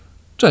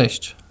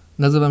Cześć,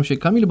 nazywam się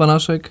Kamil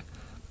Banaszek,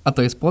 a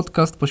to jest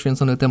podcast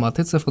poświęcony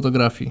tematyce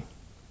fotografii.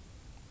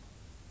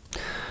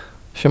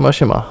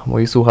 Siema,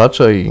 moi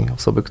słuchacze i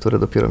osoby, które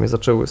dopiero mnie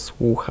zaczęły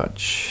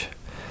słuchać.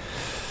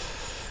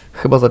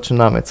 Chyba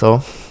zaczynamy,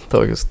 co?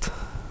 To jest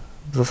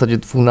w zasadzie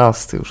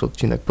 12 już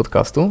odcinek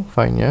podcastu.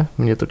 Fajnie,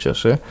 mnie to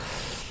cieszy.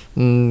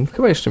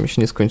 Chyba jeszcze mi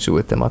się nie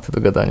skończyły tematy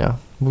do gadania.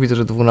 Bo widzę,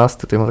 że 12,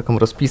 tutaj mam taką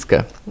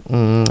rozpiskę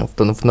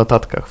w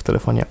notatkach w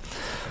telefonie.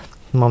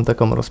 Mam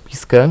taką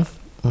rozpiskę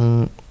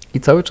i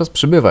cały czas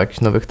przybywa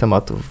jakichś nowych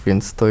tematów,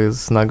 więc to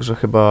jest znak, że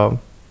chyba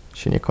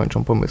się nie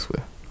kończą pomysły.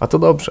 A to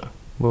dobrze,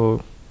 bo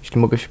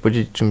jeśli mogę się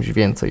podzielić czymś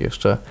więcej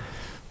jeszcze,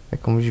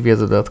 jakąś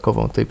wiedzę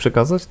dodatkową tutaj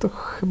przekazać, to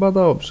chyba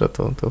dobrze,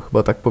 to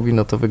chyba tak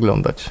powinno to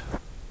wyglądać.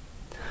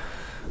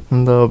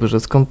 Dobrze,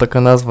 skąd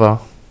taka nazwa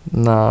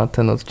na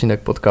ten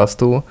odcinek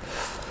podcastu?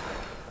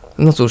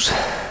 No cóż,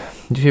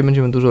 dzisiaj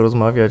będziemy dużo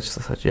rozmawiać, w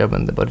zasadzie ja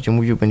będę bardziej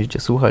mówił, będziecie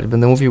słuchać,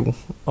 będę mówił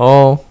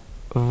o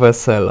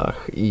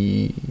weselach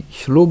i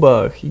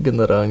ślubach i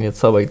generalnie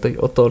całej tej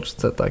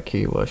otoczce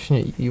takiej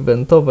właśnie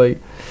eventowej.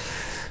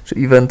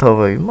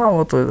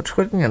 Mało to,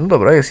 nie, no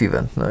dobra, jest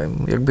event, no,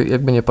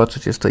 jakby nie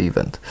patrzeć, jest to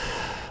event.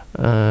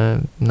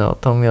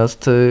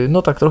 Natomiast,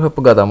 no tak, trochę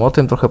pogadam o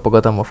tym, trochę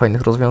pogadam o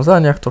fajnych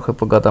rozwiązaniach, trochę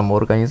pogadam o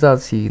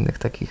organizacji i innych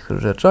takich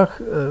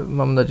rzeczach.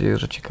 Mam nadzieję,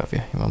 że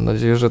ciekawie i mam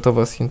nadzieję, że to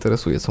Was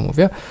interesuje, co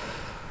mówię.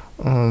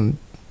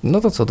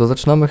 No to co, to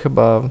zaczynamy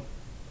chyba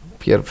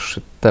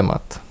pierwszy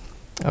temat.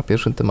 A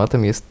pierwszym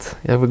tematem jest,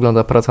 jak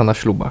wygląda praca na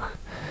ślubach.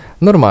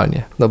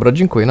 Normalnie. Dobra,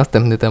 dziękuję.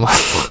 Następny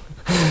temat.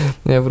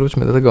 Nie,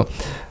 wróćmy do tego.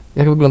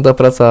 Jak wygląda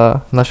praca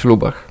na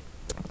ślubach?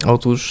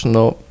 Otóż,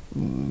 no,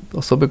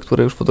 osoby,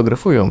 które już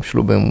fotografują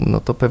śluby, no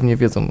to pewnie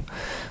wiedzą,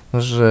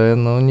 że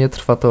no nie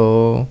trwa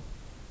to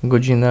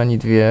godziny, ani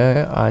 2,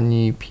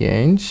 ani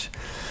 5.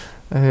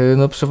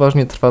 No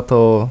przeważnie trwa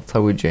to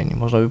cały dzień.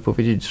 Można by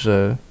powiedzieć,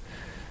 że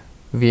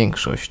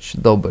większość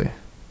doby.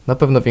 Na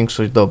pewno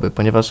większość doby,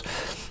 ponieważ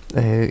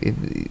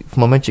w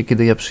momencie,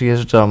 kiedy ja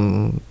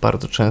przyjeżdżam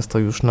bardzo często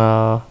już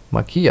na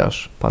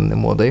makijaż panny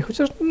młodej,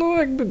 chociaż no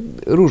jakby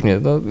różnie,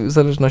 no, w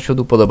zależności od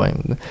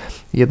upodobań.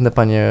 Jedne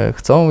panie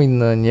chcą,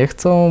 inne nie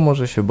chcą,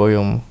 może się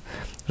boją,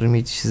 że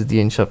mieć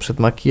zdjęcia przed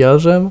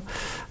makijażem.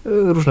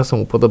 Różne są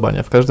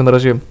upodobania. W każdym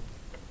razie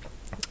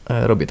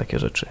robię takie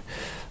rzeczy.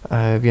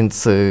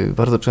 Więc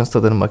bardzo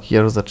często ten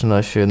makijaż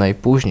zaczyna się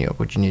najpóźniej o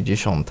godzinie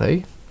 10,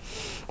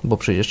 bo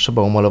przecież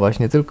trzeba umalować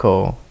nie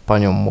tylko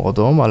panią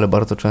młodą, ale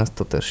bardzo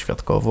często też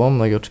świadkową,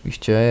 no i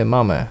oczywiście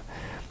mamę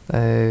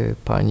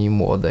pani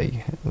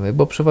młodej,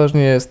 bo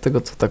przeważnie z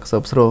tego, co tak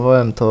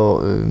zaobserwowałem,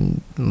 to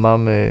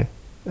mamy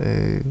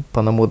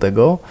pana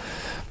młodego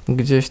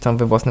gdzieś tam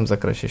we własnym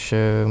zakresie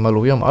się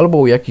malują, albo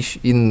u jakichś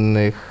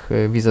innych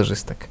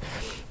wizerzystek.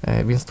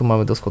 Więc tu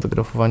mamy do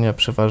sfotografowania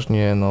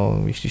przeważnie, no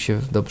jeśli się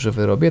dobrze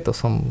wyrobię, to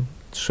są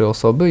 3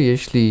 osoby,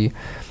 jeśli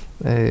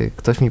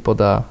ktoś mi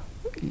poda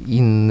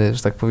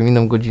że tak powiem,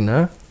 inną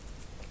godzinę,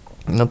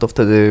 no to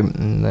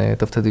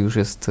wtedy już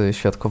jest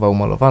świadkowa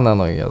umalowana,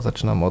 no i ja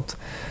zaczynam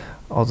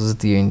od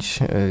zdjęć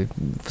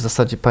w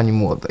zasadzie pani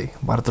młodej,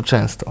 bardzo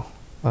często.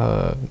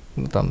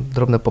 Tam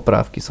drobne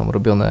poprawki są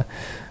robione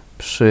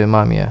przy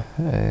mamie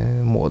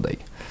młodej.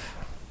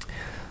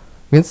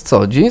 Więc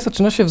co, dzień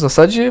zaczyna się w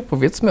zasadzie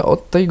powiedzmy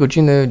od tej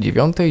godziny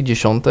 9,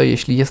 10,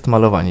 jeśli jest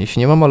malowanie. Jeśli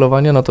nie ma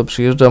malowania, no to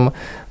przyjeżdżam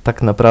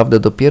tak naprawdę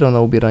dopiero na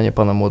ubieranie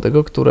pana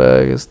młodego,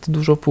 które jest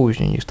dużo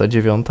później niż ta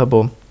 9,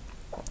 bo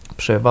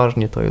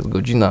przeważnie to jest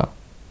godzina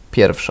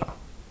 1.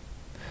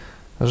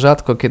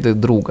 Rzadko kiedy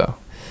 2.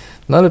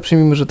 No ale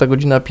przyjmijmy, że ta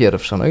godzina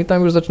 1. No i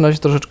tam już zaczyna się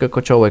troszeczkę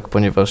kociołek,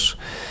 ponieważ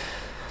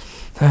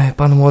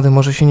pan młody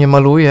może się nie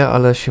maluje,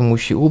 ale się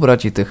musi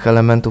ubrać i tych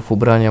elementów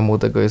ubrania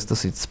młodego jest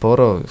dosyć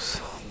sporo.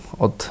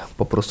 Od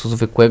po prostu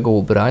zwykłego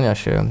ubrania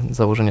się,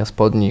 założenia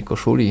spodni,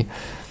 koszuli,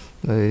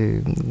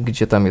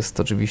 gdzie tam jest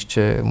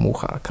oczywiście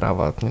mucha,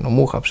 krawat, no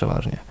mucha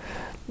przeważnie,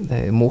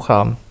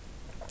 mucha,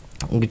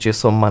 gdzie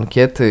są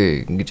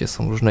mankiety, gdzie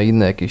są różne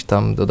inne jakieś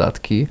tam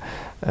dodatki,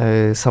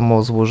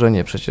 samo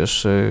złożenie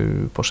przecież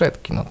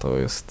poszetki, no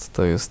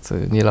to jest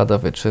nie lada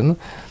wyczyn.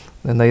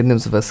 Na jednym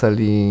z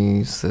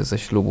weseli ze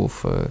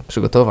ślubów,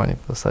 przygotowań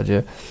w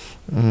zasadzie,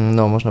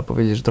 no można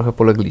powiedzieć, że trochę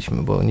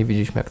polegliśmy, bo nie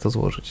wiedzieliśmy jak to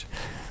złożyć.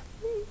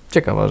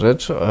 Ciekawa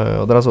rzecz,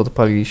 od razu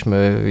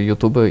odpaliliśmy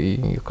YouTube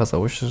i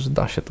okazało się, że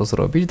da się to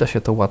zrobić, da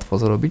się to łatwo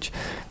zrobić,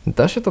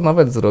 da się to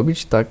nawet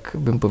zrobić, tak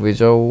bym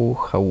powiedział,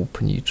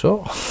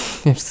 chałupniczo,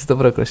 nie wiem, czy to jest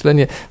dobre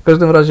określenie, w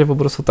każdym razie po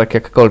prostu tak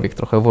jakkolwiek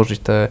trochę włożyć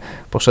tę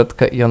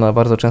poszetkę i ona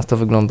bardzo często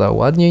wygląda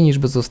ładniej, niż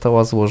by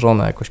została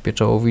złożona jakoś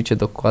pieczołowicie,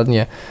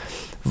 dokładnie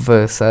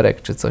w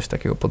serek czy coś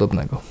takiego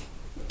podobnego.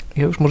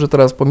 Ja już może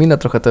teraz pominę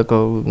trochę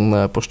tego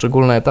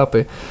poszczególne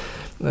etapy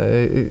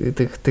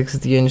tych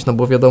zdjęć, no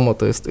bo wiadomo,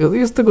 to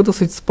jest tego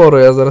dosyć sporo,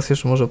 ja zaraz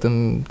jeszcze może o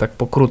tym tak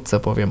pokrótce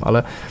powiem,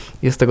 ale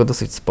jest tego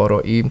dosyć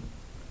sporo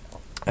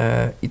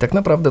i tak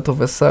naprawdę to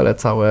wesele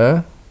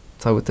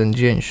cały ten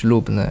dzień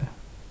ślubny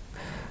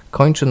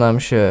kończy nam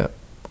się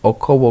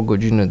około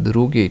godziny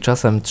 2,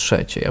 czasem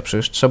 3, a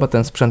przecież trzeba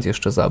ten sprzęt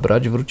jeszcze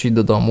zabrać, wrócić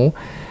do domu,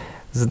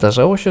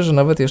 Zdarzało się, że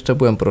nawet jeszcze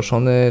byłem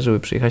proszony, żeby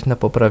przyjechać na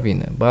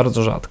poprawiny.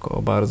 Bardzo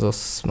rzadko,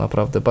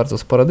 naprawdę bardzo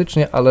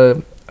sporadycznie, ale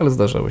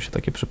zdarzały się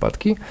takie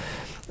przypadki.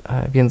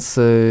 Więc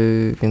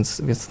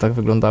to tak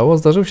wyglądało.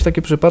 Zdarzyły się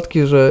takie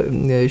przypadki, że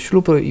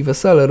ślub i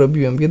wesele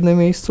robiłem w jednym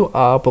miejscu,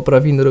 a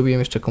poprawiny robiłem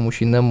jeszcze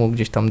komuś innemu,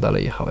 gdzieś tam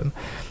dalej jechałem.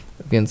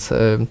 Więc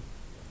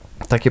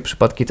takie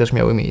przypadki też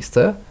miały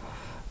miejsce.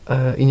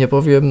 I nie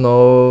powiem,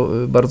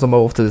 bardzo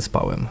mało wtedy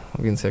spałem,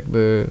 więc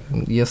jakby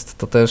jest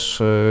to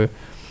też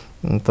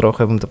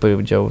trochę, bym to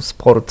powiedział,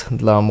 sport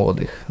dla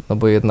młodych,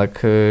 bo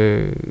jednak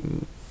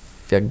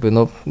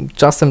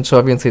czasem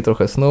trzeba więcej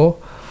trochę snu.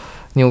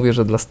 Nie mówię,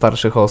 że dla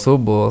starszych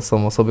osób, bo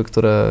są osoby,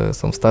 które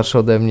są starsze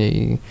ode mnie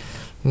i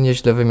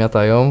nieźle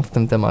wymiatają w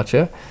tym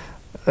temacie.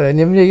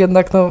 Niemniej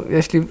jednak,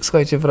 jeśli,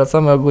 słuchajcie,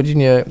 wracamy o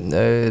godzinie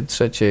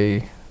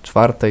 3:00,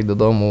 4:00 do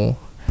domu,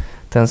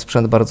 ten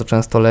sprzęt bardzo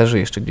często leży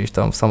jeszcze gdzieś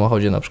tam w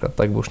samochodzie na przykład,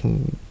 tak, bo już po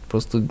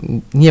prostu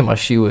nie ma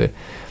siły,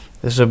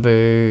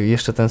 żeby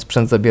jeszcze ten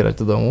sprzęt zabierać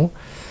do domu.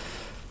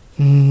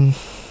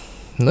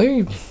 No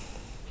i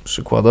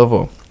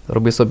przykładowo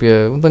robię sobie,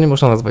 to nie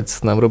można nazwać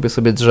snem, robię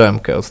sobie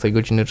drzemkę od tej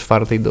godziny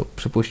 4:00 do,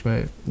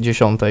 przypuśćmy,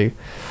 10:00.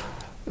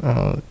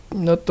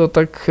 No to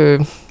tak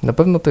na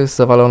pewno to jest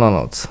zawalona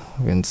noc,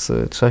 więc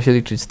trzeba się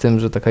liczyć z tym,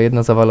 że taka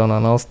jedna zawalona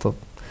noc to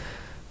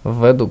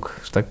według,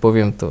 że tak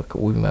powiem, to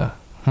ujmę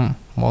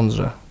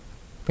mądrze.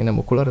 Powinienem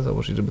okulary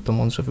założyć, żeby to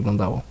mądrze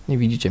wyglądało. Nie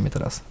widzicie mnie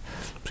teraz.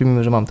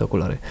 Przyjmijmy, że mam te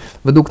okulary.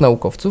 Według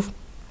naukowców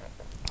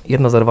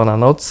jedna zarwana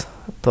noc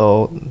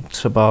to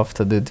trzeba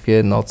wtedy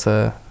 2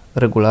 noce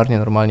regularnie,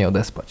 normalnie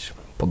odespać.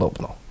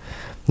 Podobno.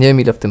 Nie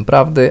wiem, ile w tym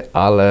prawdy,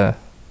 ale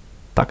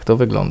tak to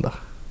wygląda.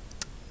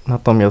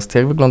 Natomiast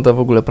jak wygląda w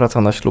ogóle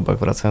praca na ślubach,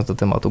 wracając do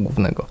tematu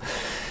głównego?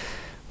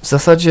 W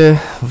zasadzie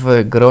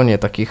w gronie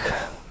takich,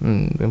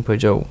 bym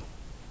powiedział,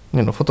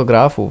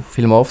 fotografów,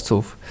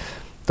 filmowców,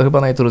 to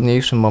chyba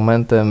najtrudniejszym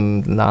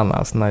momentem dla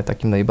nas,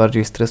 takim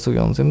najbardziej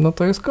stresującym,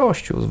 to jest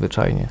kościół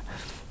zwyczajnie.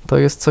 To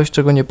jest coś,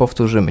 czego nie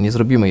powtórzymy. Nie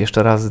zrobimy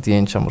jeszcze raz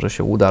zdjęcia, może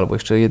się uda, albo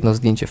jeszcze jedno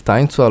zdjęcie w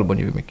tańcu, albo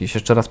nie wiem, jakieś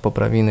jeszcze raz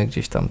poprawiny,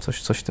 gdzieś tam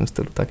coś w tym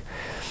stylu, tak?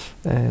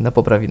 Na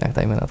poprawinach,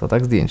 dajmy na to,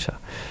 tak? Zdjęcia.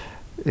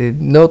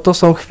 To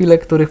są chwile,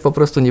 których po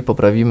prostu nie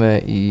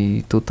poprawimy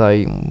i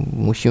tutaj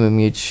musimy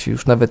mieć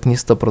już nawet nie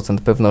 100%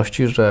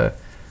 pewności,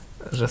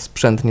 że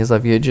sprzęt nie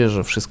zawiedzie,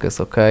 że wszystko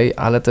jest ok,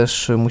 ale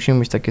też musimy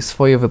mieć takie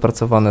swoje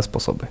wypracowane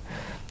sposoby.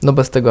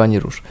 Bez tego ani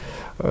rusz.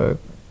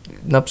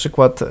 Na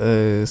przykład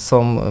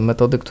są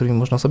metody, którymi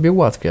można sobie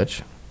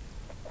ułatwiać,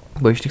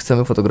 bo jeśli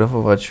chcemy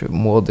fotografować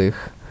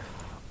młodych,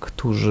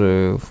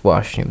 którzy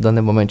właśnie w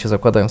danym momencie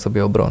zakładają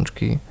sobie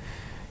obrączki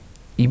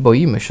i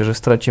boimy się, że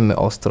stracimy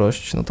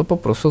ostrość, to po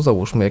prostu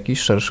załóżmy jakiś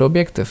szerszy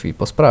obiektyw i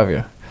po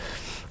sprawie.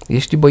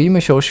 Jeśli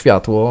boimy się o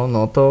światło,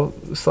 to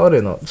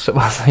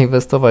trzeba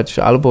zainwestować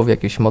albo w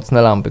jakieś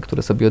mocne lampy,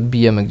 które sobie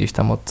odbijemy gdzieś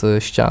tam od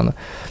ścian.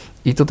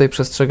 I tutaj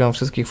przestrzegam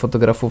wszystkich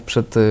fotografów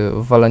przed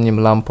waleniem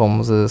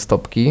lampą ze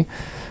stopki.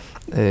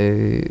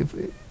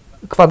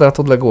 Kwadrat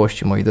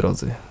odległości, moi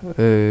drodzy.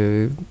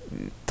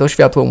 To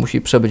światło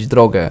musi przebyć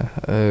drogę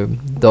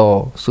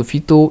do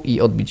sufitu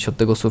i odbić się od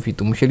tego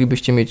sufitu.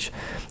 Musielibyście mieć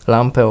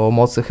lampę o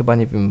mocy chyba,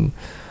 nie wiem,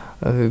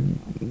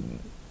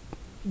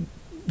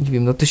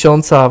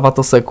 1000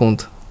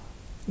 watosekund.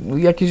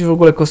 Jakieś w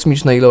ogóle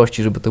kosmiczne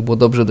ilości, żeby to było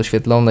dobrze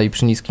doświetlone i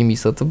przy niskim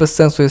ISO. To bez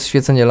sensu jest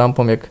świecenie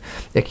lampą,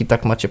 jak i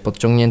tak macie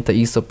podciągnięte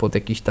ISO pod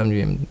jakiś tam,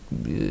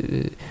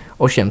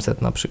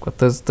 800 na przykład.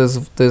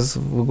 To jest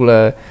w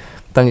ogóle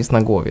taniec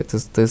na głowie.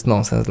 To jest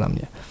nonsens dla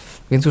mnie.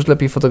 Więc już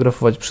lepiej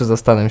fotografować przy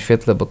zastanym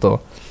świetle, bo to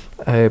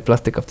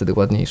plastyka wtedy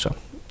ładniejsza.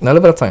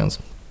 Ale wracając.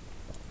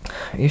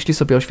 Jeśli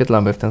sobie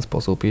oświetlamy w ten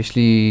sposób,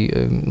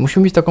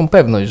 musimy mieć taką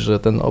pewność, że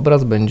ten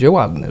obraz będzie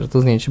ładny, że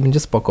to zdjęcie będzie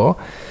spoko.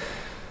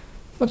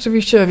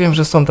 Oczywiście wiem,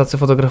 że są tacy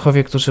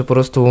fotografowie, którzy po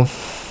prostu,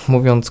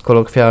 mówiąc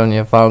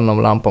kolokwialnie,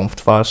 walną lampą w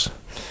twarz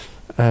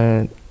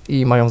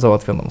i mają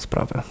załatwioną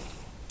sprawę.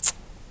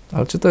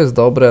 Ale czy to jest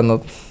dobre?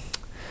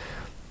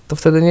 To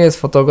wtedy nie jest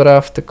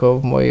fotograf, tylko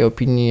w mojej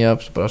opinii, ja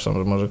przepraszam,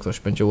 że może ktoś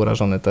będzie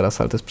urażony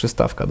teraz, ale to jest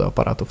przystawka do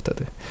aparatu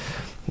wtedy.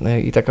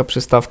 I taka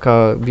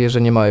przystawka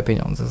bierze niemałe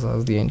pieniądze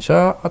za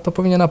zdjęcia, a to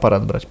powinien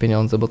aparat brać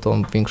pieniądze, bo to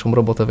on większą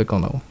robotę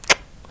wykonał.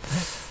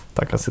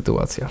 Taka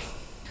sytuacja.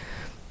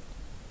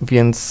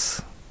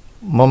 Więc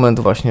moment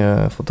właśnie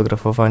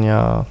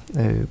fotografowania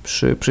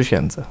przy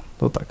przysiędze.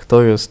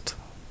 To jest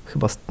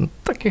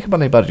chyba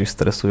najbardziej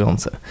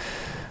stresujące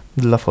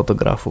dla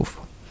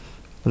fotografów.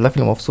 Dla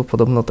filmowców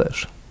podobno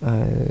też.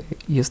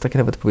 Jest takie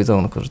nawet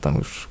powiedzonko, że tam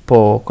już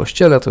po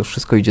kościele to już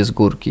wszystko idzie z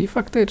górki. I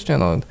faktycznie,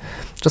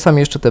 czasami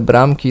jeszcze te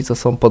bramki, co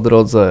są po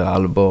drodze,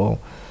 albo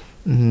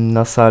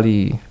na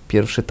sali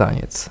pierwszy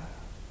taniec.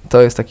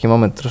 To jest taki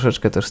moment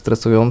troszeczkę też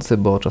stresujący,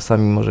 bo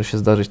czasami może się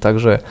zdarzyć tak,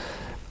 że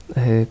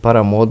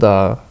para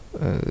młoda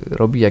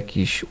robi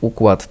jakiś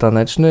układ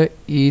taneczny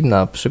i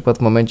na przykład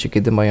w momencie,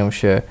 kiedy mają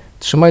się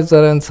trzymać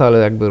za ręce, ale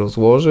jakby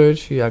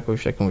rozłożyć,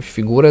 jakąś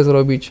figurę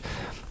zrobić,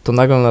 to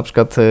nagle na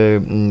przykład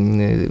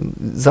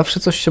zawsze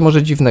coś się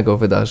może dziwnego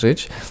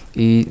wydarzyć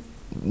i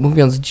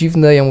mówiąc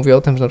dziwne, ja mówię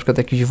o tym, że na przykład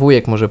jakiś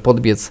wujek może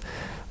podbiec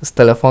z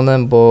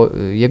telefonem, bo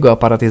jego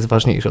aparat jest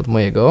ważniejszy od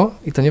mojego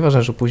i to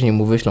nieważne, że później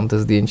mu wyślą te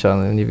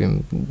zdjęcia, nie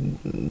wiem,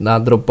 na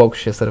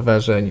Dropboxie,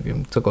 serwerze, nie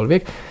wiem,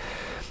 cokolwiek.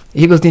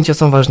 Jego zdjęcia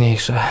są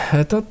ważniejsze.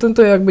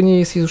 To jakby nie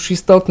jest już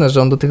istotne,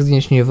 że on do tych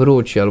zdjęć nie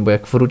wróci, albo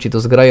jak wróci, to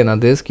zgraje na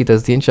dysk i te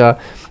zdjęcia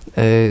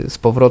z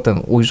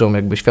powrotem ujrzą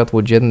jakby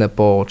światło dzienne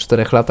po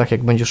 4 latach,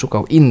 jak będzie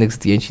szukał innych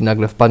zdjęć i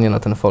nagle wpadnie na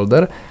ten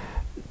folder.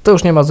 To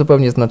już nie ma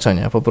zupełnie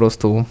znaczenia, po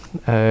prostu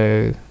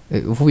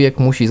wujek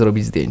musi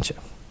zrobić zdjęcie.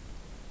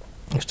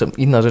 Jeszcze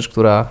inna rzecz,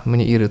 która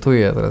mnie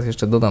irytuje, teraz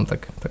jeszcze dodam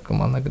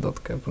taką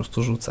anegdotkę, po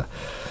prostu rzucę.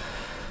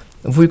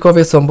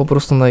 Wujkowie są po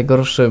prostu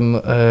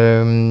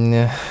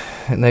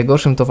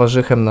najgorszym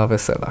towarzychem na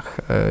weselach.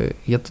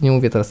 Ja tu nie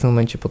mówię teraz w tym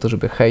momencie po to,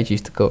 żeby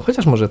hejcić, tylko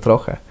chociaż może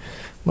trochę.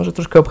 Może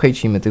troszkę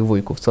obhejcimy tych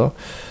wujków, co?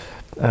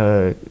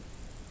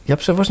 Ja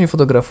przeważnie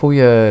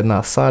fotografuję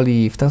na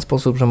sali w ten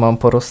sposób, że mam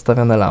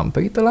porozstawiane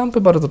lampy i te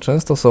lampy bardzo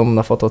często są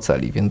na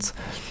fotoceli, więc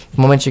w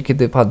momencie,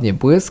 kiedy padnie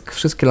błysk,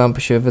 wszystkie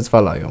lampy się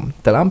wyzwalają.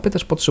 Te lampy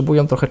też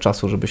potrzebują trochę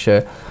czasu, żeby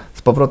się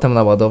z powrotem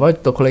naładować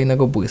do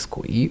kolejnego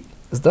błysku i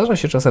zdarza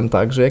się czasem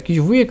tak, że jakiś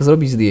wujek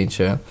zrobi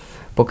zdjęcie,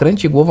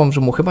 pokręci głową,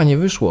 że mu chyba nie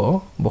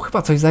wyszło, bo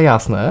chyba coś za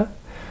jasne,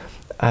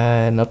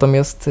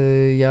 natomiast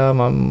ja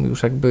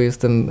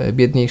jestem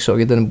biedniejszy o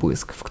jeden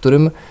błysk,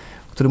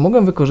 który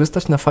mogłem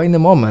wykorzystać na fajny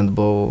moment,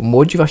 bo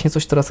młodzi właśnie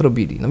coś teraz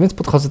robili. No więc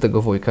podchodzę do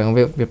tego wujka i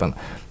mówię, wie pan,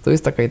 to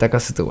jest taka i taka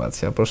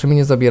sytuacja, proszę mi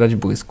nie zabierać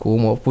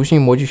błysku,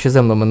 później młodzi się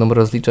ze mną będą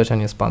rozliczać, a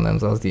nie z panem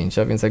za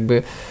zdjęcia, więc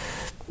jakby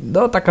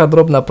no taka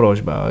drobna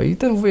prośba. I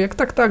ten wujek,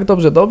 tak,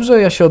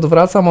 dobrze, ja się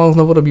odwracam, a on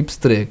znowu robi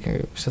pstryk.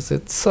 Myślę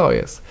sobie, co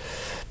jest?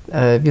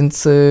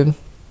 Więc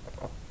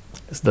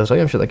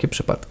zdarzają się takie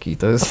przypadki.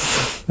 To jest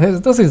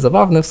dosyć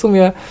zabawne w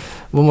sumie,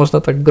 bo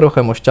można tak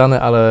grochem o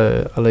ścianę,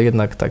 ale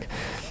jednak tak.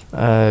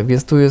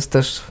 Więc tu jest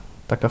też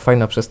taka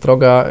fajna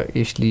przestroga,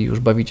 jeśli już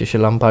bawicie się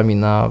lampami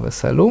na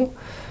weselu,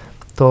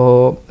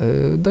 to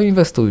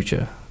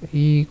doinwestujcie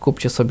i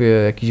kupcie sobie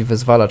jakiś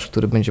wyzwalacz,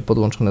 który będzie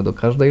podłączony do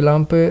każdej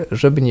lampy,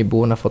 żeby nie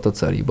było na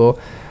fotoceli, bo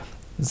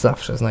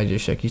zawsze znajdzie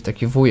się jakiś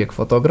taki wujek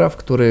fotograf,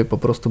 który po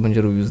prostu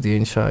będzie robił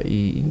zdjęcia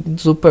i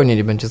zupełnie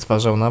nie będzie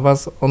zważał na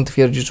was. On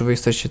twierdzi, że wy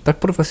jesteście tak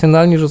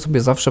profesjonalni, że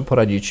sobie zawsze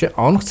poradzicie,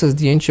 a on chce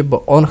zdjęcie,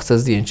 bo on chce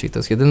zdjęcie i to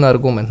jest jedyny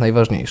argument,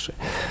 najważniejszy.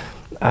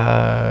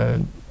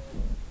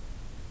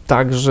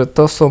 Także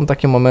to są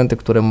takie momenty,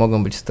 które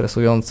mogą być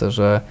stresujące,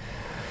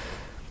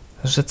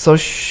 że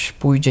coś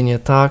pójdzie nie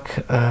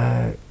tak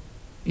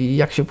i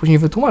jak się później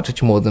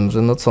wytłumaczyć młodym,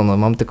 że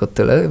mam tylko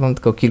tyle, mam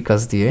tylko kilka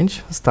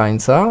zdjęć z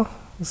tańca,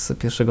 z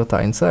pierwszego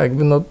tańca,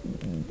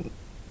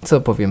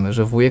 co powiemy,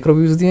 że wujek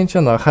robił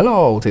zdjęcia? No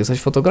hello, ty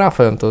jesteś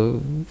fotografem, to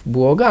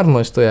było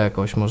ogarnąć to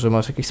jakoś, może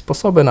masz jakieś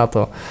sposoby na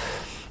to,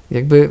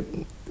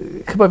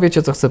 chyba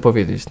wiecie, co chcę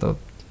powiedzieć,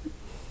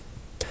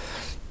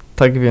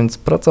 Tak więc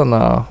praca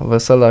na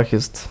weselach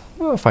jest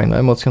fajna,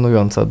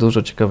 emocjonująca,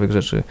 dużo ciekawych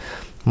rzeczy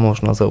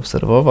można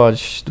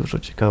zaobserwować, dużo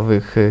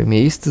ciekawych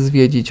miejsc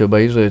zwiedzić,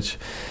 obejrzeć,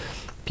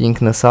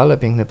 piękne sale,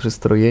 piękne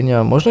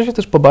przystrojenia. Można się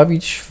też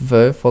pobawić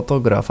w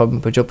fotografa,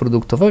 bym powiedział,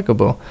 produktowego,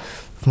 bo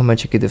w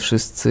momencie, kiedy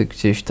wszyscy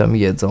gdzieś tam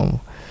jedzą,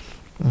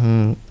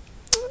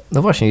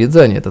 no właśnie,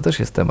 jedzenie, to też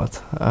jest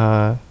temat.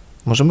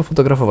 Możemy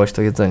fotografować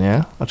to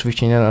jedzenie,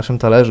 oczywiście nie na naszym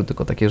talerzu,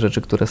 tylko takie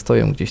rzeczy, które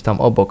stoją gdzieś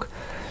tam obok.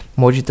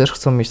 Młodzi też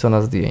chcą mieć to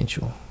na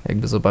zdjęciu,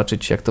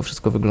 zobaczyć, jak to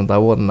wszystko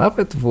wyglądało,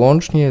 nawet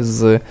włącznie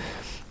z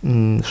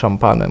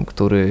szampanem,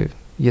 który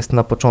jest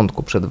na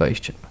początku przed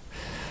wejściem.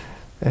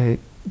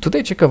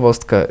 Tutaj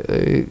ciekawostka.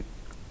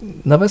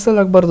 Na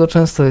weselach bardzo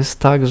często jest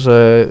tak,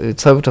 że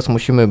cały czas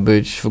musimy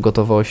być w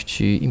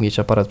gotowości i mieć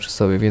aparat przy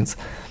sobie, więc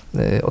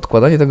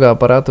odkładanie tego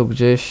aparatu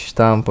gdzieś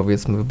tam,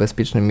 powiedzmy, w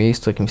bezpiecznym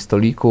miejscu, jakimś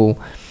stoliku,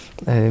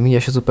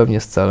 mija się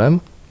zupełnie z celem.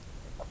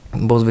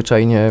 Bo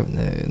zwyczajnie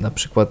na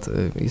przykład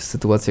jest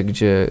sytuacja,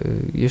 gdzie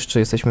jeszcze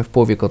jesteśmy w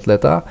połowie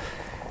kotleta,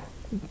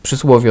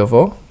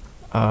 przysłowiowo,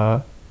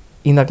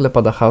 i nagle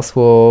pada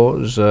hasło,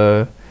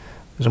 że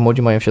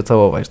młodzi mają się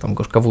całować, tam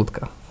gorzka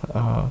wódka.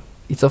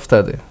 I co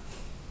wtedy?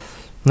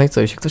 No i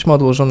co, jeśli ktoś ma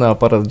odłożony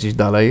aparat gdzieś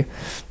dalej,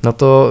 no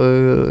to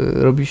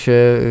robi się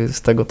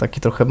z tego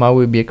taki trochę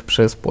mały bieg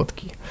przez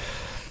płotki.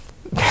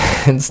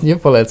 Więc nie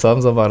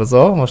polecam za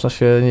bardzo, można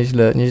się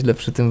nieźle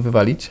przy tym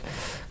wywalić.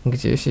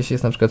 Gdzieś, jeśli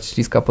jest na przykład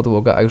śliska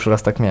podłoga, a już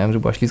raz tak miałem, że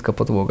była śliska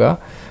podłoga.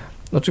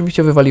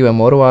 Oczywiście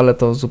wywaliłem orła, ale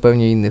to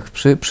zupełnie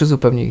przy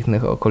zupełnie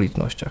innych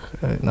okolicznościach.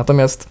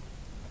 Natomiast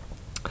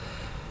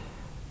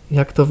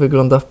jak to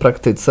wygląda w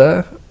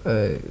praktyce?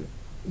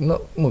 No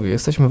mówię,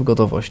 jesteśmy w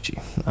gotowości,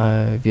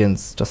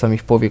 więc czasami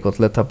w połowie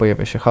kotleta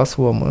pojawia się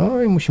hasło,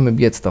 no i musimy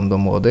biec tam do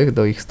młodych,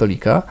 do ich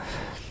stolika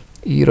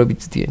i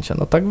robić zdjęcia.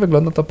 No tak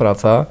wygląda ta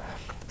praca.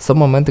 Są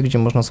momenty, gdzie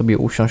można sobie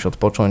usiąść,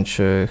 odpocząć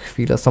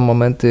chwilę. Są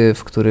momenty,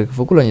 w których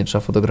w ogóle nie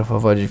trzeba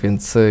fotografować,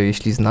 więc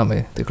jeśli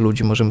znamy tych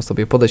ludzi, możemy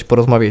sobie podejść,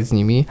 porozmawiać z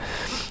nimi.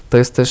 To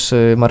jest też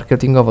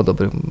marketingowo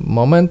dobry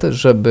moment,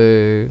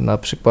 żeby na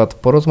przykład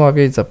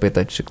porozmawiać,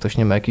 zapytać, czy ktoś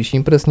nie ma jakichś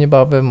imprez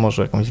niebawem,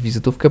 może jakąś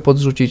wizytówkę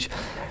podrzucić.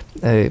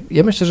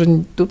 Ja myślę, że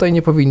tutaj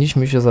nie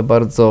powinniśmy się za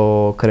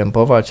bardzo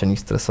krępować ani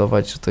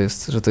stresować,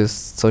 że to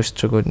jest coś,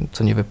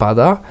 co nie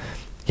wypada.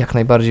 Jak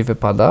najbardziej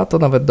wypada, to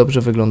nawet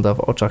dobrze wygląda w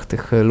oczach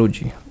tych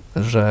ludzi,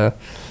 że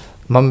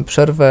mamy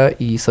przerwę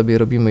i sobie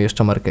robimy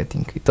jeszcze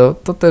marketing. I to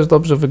też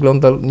dobrze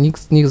wygląda,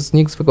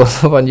 nikt złego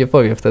słowa nie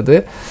powie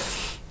wtedy.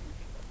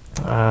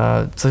 A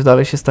coś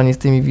dalej się stanie z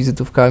tymi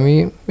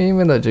wizytówkami?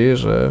 Miejmy nadzieję,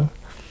 że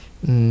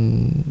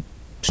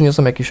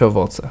przyniosą jakieś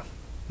owoce.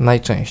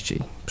 Najczęściej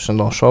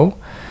przynoszą.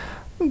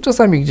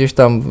 Czasami gdzieś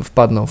tam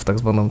wpadną w tak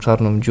zwaną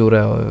czarną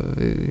dziurę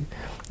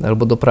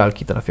albo do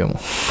pralki trafią,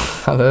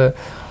 ale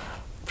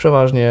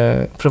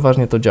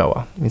przeważnie to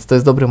działa. Więc to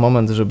jest dobry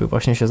moment, żeby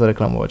właśnie się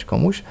zareklamować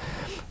komuś.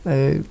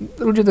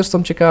 Ludzie też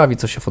są ciekawi,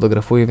 co się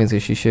fotografuje, więc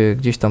jeśli się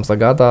gdzieś tam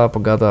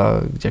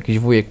pogada, gdzie jakiś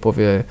wujek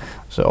powie,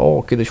 że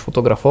kiedyś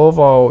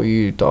fotografował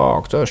i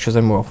tak, też się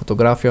zajmował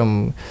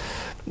fotografią.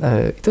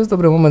 I to jest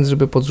dobry moment,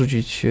 żeby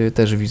podrzucić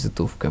też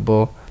wizytówkę,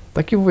 bo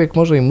taki wujek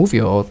może i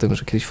mówi o tym,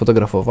 że kiedyś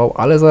fotografował,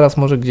 ale zaraz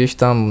może gdzieś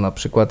tam na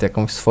przykład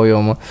jakąś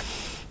swoją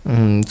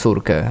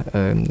córkę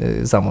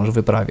za mąż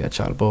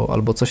wyprawiać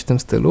albo coś w tym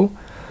stylu.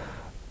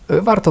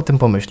 Warto o tym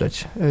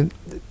pomyśleć.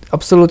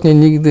 Absolutnie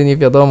nigdy nie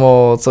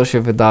wiadomo, co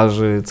się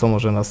wydarzy, co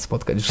może nas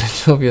spotkać w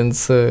życiu,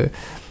 więc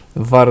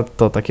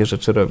warto takie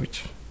rzeczy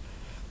robić.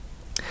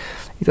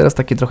 I teraz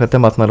taki trochę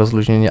temat na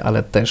rozluźnienie,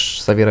 ale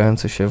też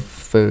zawierający się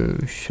w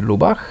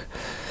ślubach.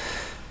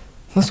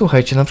 No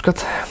słuchajcie, na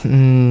przykład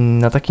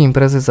na takie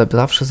imprezy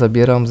zawsze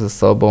zabieram ze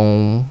sobą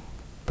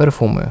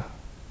perfumy.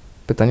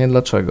 Pytanie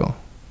dlaczego?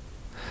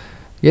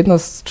 Jedna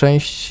z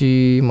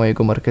części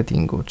mojego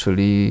marketingu,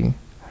 czyli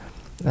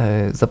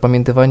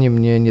zapamiętywanie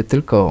mnie nie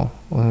tylko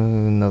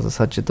na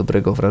zasadzie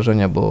dobrego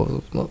wrażenia, bo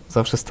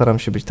zawsze staram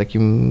się być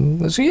takim,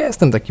 że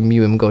jestem takim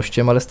miłym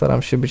gościem, ale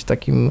staram się być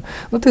takim,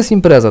 to jest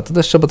impreza, to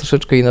też trzeba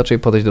troszeczkę inaczej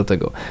podejść do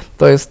tego.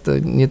 To jest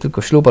nie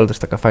tylko ślub, ale też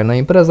taka fajna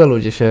impreza,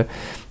 ludzie się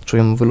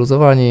czują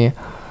wyluzowani,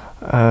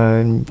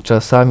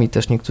 czasami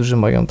też niektórzy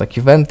mają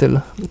taki wentyl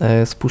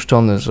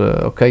spuszczony,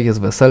 że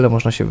jest wesele,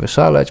 można się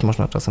wyszaleć,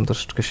 można czasem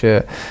troszeczkę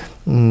się,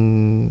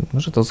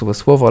 może to złe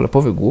słowo, ale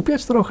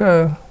powygłupiać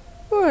trochę,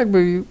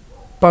 jakby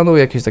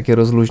panuje jakieś takie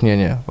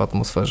rozluźnienie w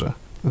atmosferze.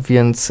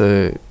 Więc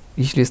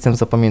jeśli jestem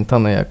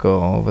zapamiętany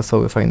jako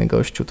wesoły, fajny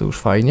gościu, to już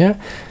fajnie.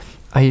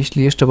 A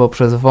jeśli jeszcze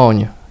poprzez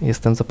woń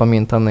jestem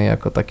zapamiętany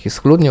jako taki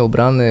schludnie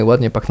ubrany,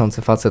 ładnie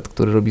pachnący facet,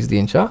 który robi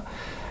zdjęcia,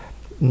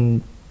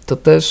 to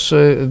też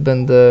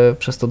będę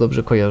przez to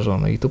dobrze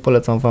kojarzony. I tu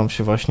polecam Wam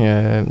się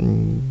właśnie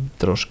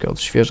troszkę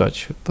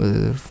odświeżać,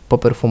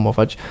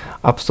 poperfumować.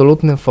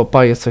 Absolutnym faux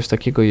pas jest coś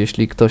takiego,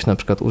 jeśli ktoś na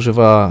przykład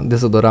używa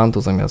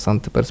dezodorantu zamiast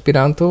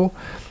antyperspirantu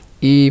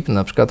i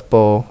na przykład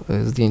po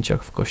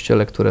zdjęciach w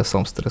kościele, które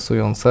są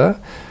stresujące,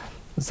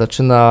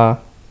 zaczyna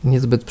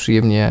niezbyt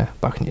przyjemnie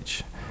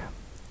pachnieć.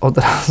 Od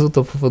razu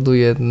to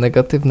powoduje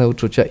negatywne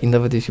uczucia i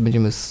nawet jeśli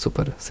będziemy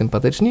super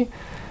sympatyczni,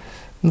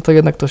 to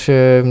jednak to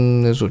się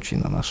rzuci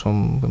na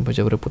naszą, bym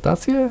powiedział,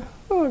 reputację,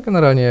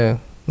 generalnie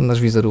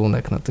nasz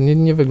wizerunek. To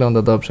nie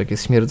wygląda dobrze, jak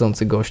jest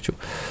śmierdzący gościu.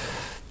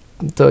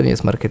 To nie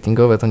jest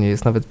marketingowe, to nie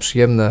jest nawet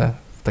przyjemne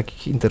w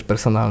takich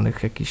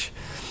interpersonalnych jakichś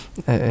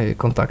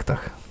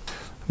kontaktach.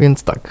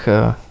 Więc tak,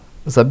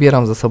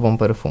 zabieram ze sobą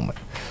perfumy.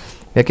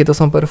 Jakie to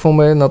są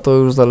perfumy? To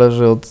już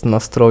zależy od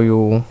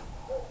nastroju.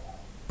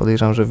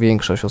 Podejrzewam, że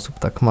większość osób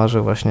tak ma,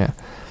 że właśnie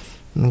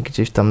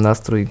gdzieś tam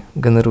nastrój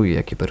generuje,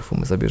 jakie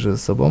perfumy zabierze ze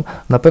sobą.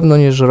 Na pewno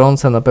nie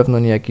żrące, na pewno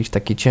nie jakieś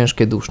takie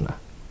ciężkie, duszne.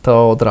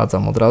 To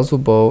odradzam od razu,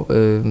 bo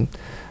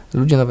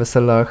ludzie na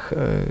weselach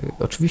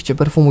oczywiście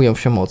perfumują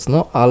się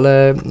mocno,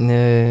 ale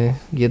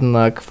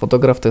jednak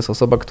fotograf to jest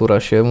osoba, która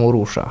się mu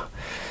rusza.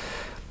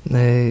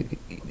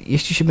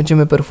 Jeśli się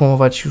będziemy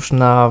perfumować już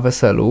na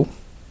weselu,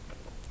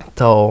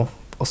 to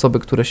osoby,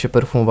 które się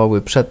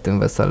perfumowały przed tym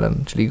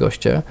weselem, czyli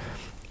goście,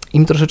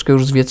 im troszeczkę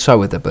już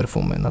zwietrzały te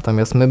perfumy,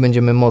 natomiast my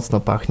będziemy mocno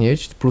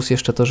pachnieć, plus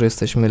jeszcze to, że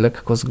jesteśmy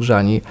lekko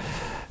zgrzani.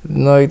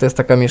 I to jest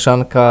taka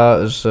mieszanka,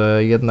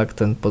 że jednak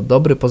ten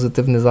dobry,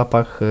 pozytywny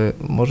zapach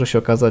może się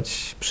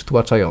okazać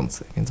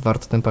przytłaczający, więc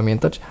warto o tym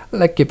pamiętać.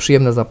 Lekkie,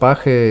 przyjemne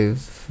zapachy,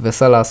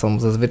 wesela są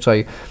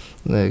zazwyczaj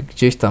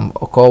gdzieś tam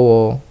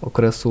około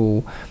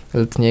okresu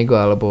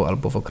letniego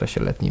albo w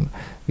okresie letnim,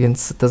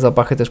 więc te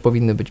zapachy też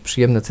powinny być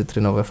przyjemne,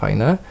 cytrynowe,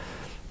 fajne.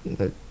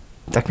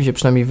 Tak mi się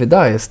przynajmniej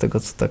wydaje z tego,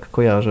 co tak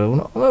kojarzę.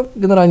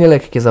 Generalnie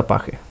lekkie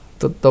zapachy.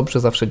 To dobrze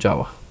zawsze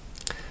działa.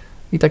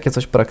 I takie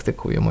coś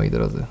praktykuję, moi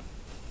drodzy.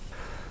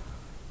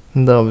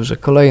 Dobrze,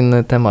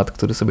 kolejny temat,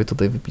 który sobie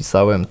tutaj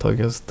wypisałem, to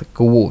jest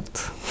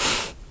głód.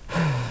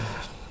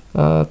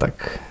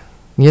 Tak,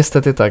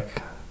 niestety tak.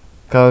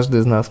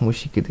 Każdy z nas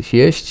musi kiedyś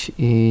jeść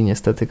i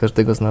niestety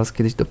każdego z nas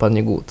kiedyś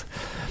dopadnie głód.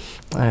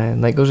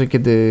 Najgorzej,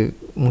 kiedy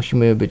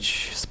musimy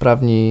być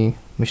sprawni,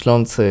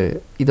 myślący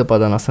i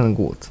dopada nas ten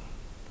głód.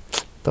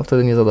 To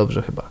wtedy nie za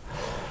dobrze chyba.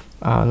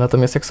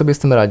 Natomiast jak sobie z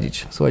tym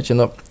radzić? Słuchajcie,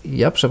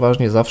 ja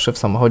przeważnie zawsze w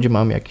samochodzie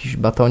mam jakiś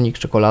batonik,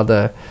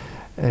 czekoladę,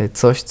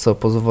 coś, co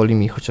pozwoli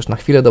mi chociaż na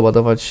chwilę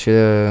doładować się,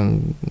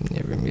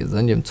 nie wiem,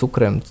 jedzeniem,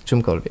 cukrem,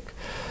 czymkolwiek.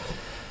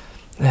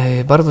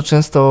 Bardzo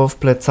często w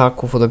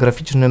plecaku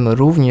fotograficznym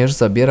również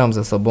zabieram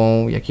ze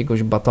sobą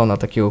jakiegoś batona,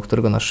 takiego,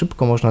 którego na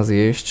szybko można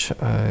zjeść.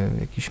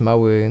 Jakiś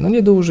mały, no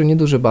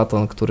nieduży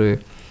baton, który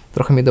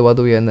trochę mnie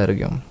doładuje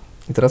energią.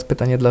 I teraz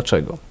pytanie,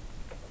 dlaczego?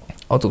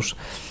 Otóż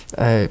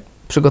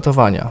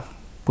przygotowania.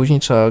 Później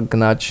trzeba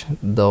gnać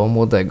do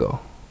młodego.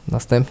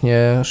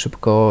 Następnie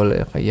szybko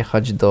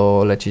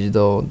lecieć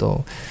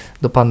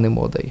do panny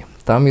młodej.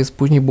 Tam jest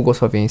później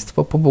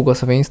błogosławieństwo. Po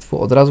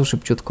błogosławieństwu od razu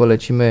szybciutko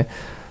lecimy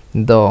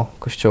do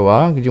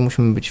kościoła, gdzie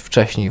musimy być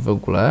wcześniej w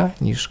ogóle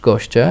niż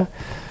goście,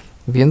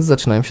 więc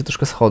zaczynają się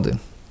troszkę schody.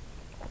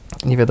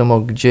 Nie wiadomo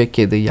gdzie,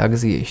 kiedy, jak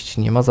zjeść.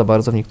 Nie ma za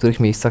bardzo w niektórych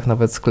miejscach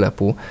nawet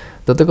sklepu.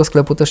 Do tego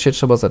sklepu też się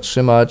trzeba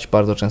zatrzymać.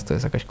 Bardzo często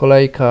jest jakaś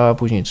kolejka,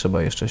 później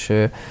trzeba jeszcze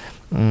się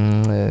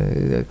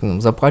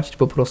zapłacić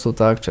po prostu,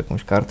 tak, czy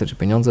jakąś kartę, czy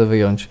pieniądze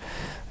wyjąć.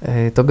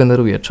 To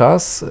generuje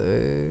czas,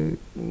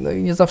 no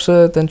i nie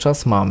zawsze ten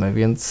czas mamy,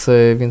 więc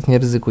nie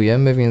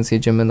ryzykujemy, więc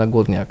jedziemy na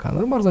głodniaka.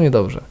 No bardzo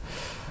niedobrze.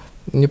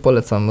 Nie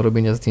polecam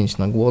robienia zdjęć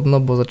na głodno,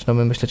 bo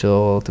zaczynamy myśleć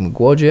o tym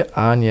głodzie,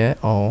 a nie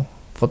o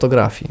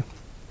fotografii.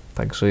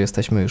 Także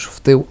jesteśmy już w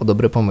tył o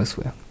dobre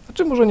pomysły.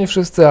 Znaczy może nie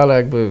wszyscy, ale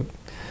jakby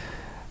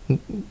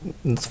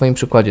na swoim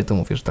przykładzie to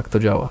mówię, że tak to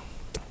działa.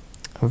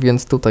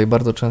 Więc tutaj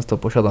bardzo często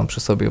posiadam przy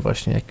sobie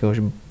właśnie jakiegoś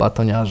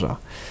batoniarza,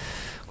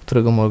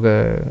 którego mogę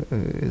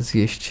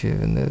zjeść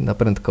na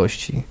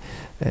prędkości.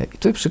 I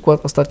tutaj przykład,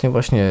 ostatnio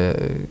właśnie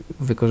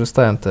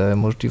wykorzystałem tę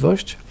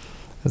możliwość.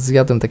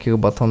 Zjadłem takiego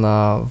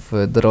batona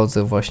w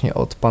drodze właśnie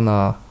od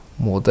pana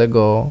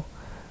młodego,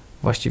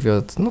 właściwie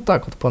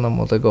od pana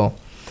młodego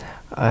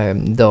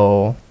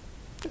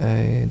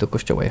do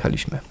kościoła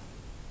jechaliśmy.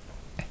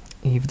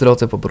 I w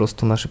drodze po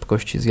prostu na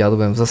szybkości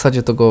zjadłem. W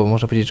zasadzie to go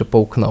można powiedzieć, że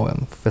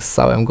połknąłem.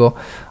 Wessałem go,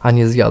 a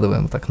nie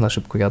zjadłem. Tak na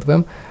szybko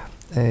jadłem.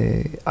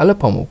 Ale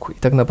pomógł. I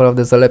tak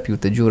naprawdę zalepił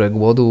tę dziurę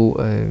głodu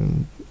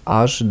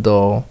aż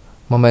do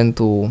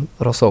momentu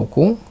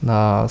rosołku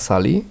na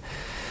sali.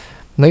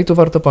 No i tu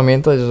warto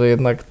pamiętać, że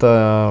jednak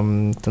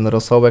ten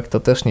rosołek to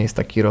też nie jest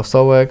taki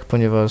rosołek,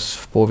 ponieważ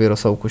w połowie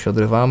rosołku się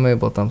odrywamy,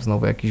 bo tam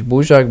znowu jakiś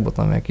buziak, bo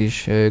tam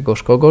jakiś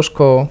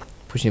gorzko,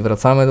 później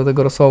wracamy do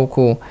tego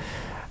rosołku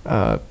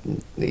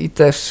i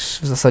też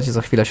w zasadzie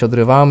za chwilę się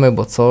odrywamy,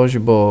 bo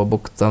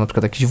na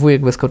przykład jakiś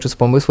wujek wyskoczy z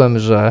pomysłem,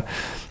 że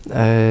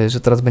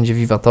teraz będzie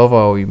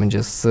wiwatował i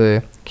będzie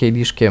z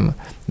kieliszkiem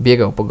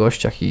biegał po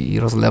gościach i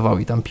rozlewał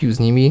i tam pił z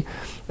nimi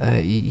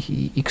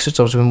i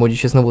krzyczał, żeby młodzi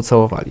się znowu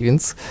całowali,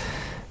 więc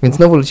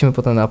znowu lecimy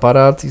po ten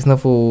aparat i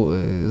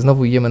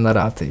znowu jemy na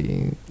raty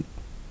i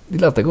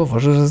dlatego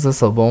wożę ze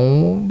sobą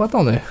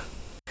batony.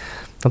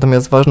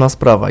 Natomiast ważna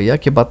sprawa,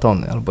 jakie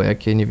batony, albo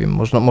jakie, nie wiem,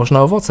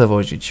 można owoce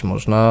wozić,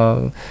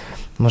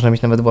 można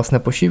mieć nawet własne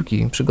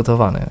posiłki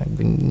przygotowane.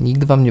 Jakby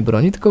nikt wam nie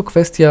broni, tylko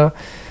kwestia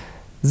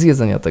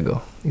zjedzenia tego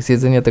i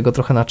zjedzenia tego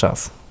trochę na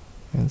czas.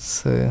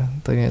 Więc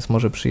to nie jest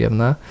może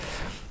przyjemne.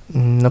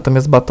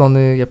 Natomiast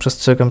batony ja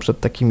przestrzegam przed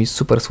takimi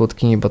super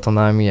słodkimi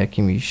batonami,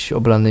 jakimiś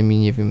oblanymi,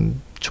 nie wiem,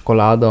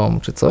 czekoladą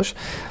czy coś,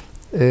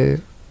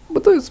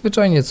 bo to jest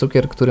zwyczajnie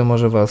cukier, który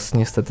może was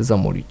niestety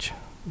zamulić.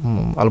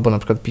 Albo na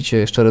przykład picie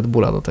jeszcze Red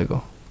Bulla do tego,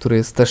 który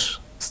jest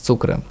też z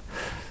cukrem.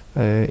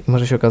 I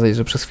może się okazać,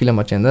 że przez chwilę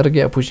macie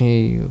energię, a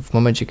później w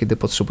momencie, kiedy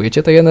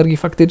potrzebujecie tej energii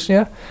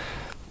faktycznie,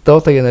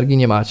 to tej energii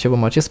nie macie, bo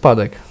macie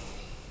spadek.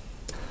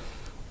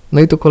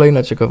 No i tu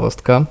kolejna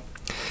ciekawostka.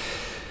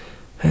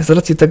 Z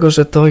racji tego,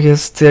 że to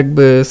jest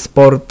jakby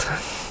sport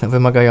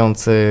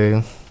wymagający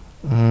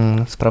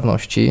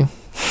sprawności,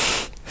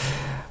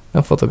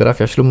 no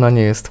fotografia ślubna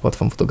nie jest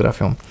łatwą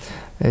fotografią.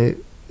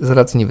 Z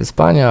racji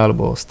niewyspania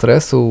albo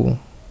stresu,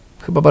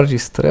 chyba bardziej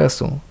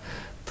stresu,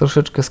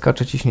 troszeczkę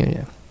skacze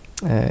ciśnienie.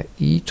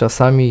 I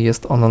czasami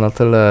jest ono na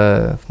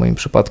tyle w moim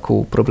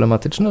przypadku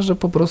problematyczne, że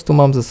po prostu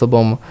mam ze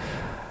sobą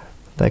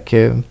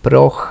takie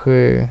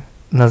prochy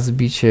na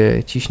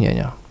zbicie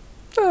ciśnienia.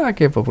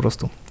 Takie po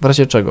prostu. W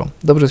razie czego?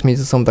 Dobrze jest mieć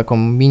ze sobą taką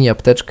mini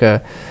apteczkę.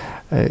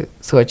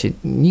 Słuchajcie,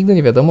 nigdy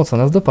nie wiadomo, co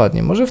nas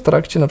dopadnie. Może w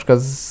trakcie na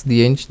przykład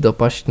zdjęć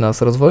dopaść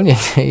nas rozwolnienie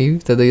i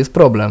wtedy jest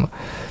problem.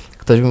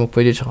 Ktoś by mógł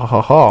powiedzieć,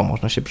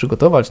 można się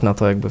przygotować na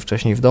to jakby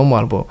wcześniej w domu,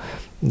 albo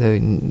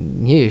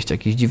nie jeść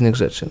jakichś dziwnych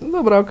rzeczy. No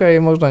dobra,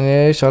 okej, można nie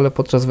jeść, ale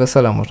podczas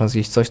wesela można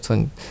zjeść coś, co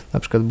na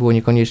przykład było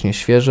niekoniecznie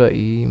świeże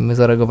i my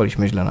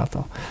zareagowaliśmy źle na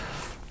to.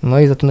 No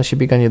i zaczyna się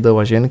bieganie do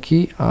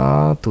łazienki,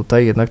 a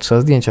tutaj jednak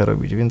trzeba zdjęcia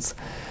robić, więc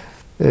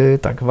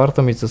tak,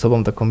 warto mieć ze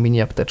sobą taką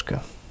mini apteczkę.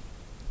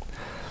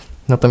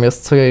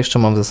 Natomiast co ja jeszcze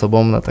mam ze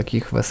sobą na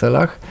takich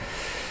weselach?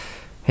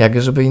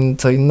 Jak żeby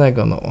co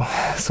innego, no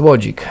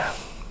słodzik.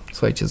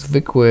 Słuchajcie,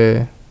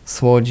 zwykły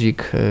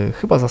słodzik,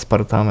 chyba z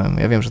aspartamem.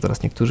 Ja wiem, że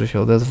teraz niektórzy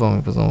się odezwą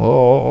i powiedzą,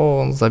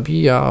 on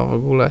zabija w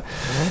ogóle.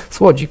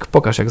 Słodzik,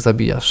 pokaż jak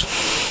zabijasz.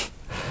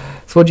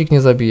 Słodzik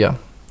nie zabija.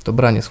 To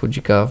branie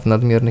słodzika w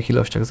nadmiernych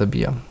ilościach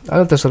zabija.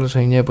 Ale też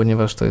raczej nie,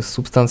 ponieważ to jest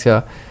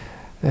substancja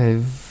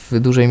w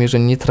dużej mierze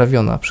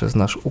nietrawiona przez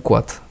nasz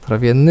układ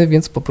trawienny,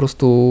 więc po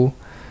prostu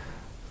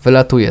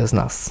wylatuje z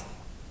nas.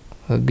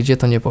 Gdzie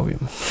to nie powiem.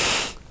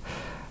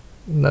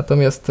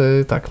 Natomiast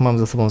tak, mam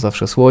ze sobą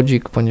zawsze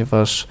słodzik,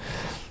 ponieważ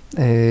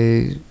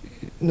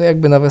No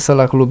jakby na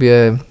weselach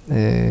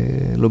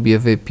lubię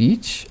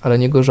wypić, ale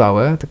nie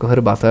gorzałe, tylko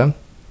herbatę.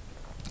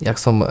 Jak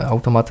są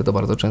automaty, to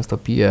bardzo często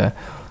piję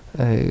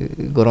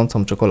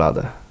gorącą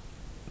czekoladę.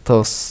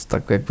 To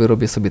tak jakby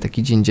robię sobie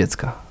taki dzień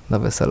dziecka na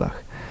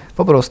weselach.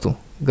 Po prostu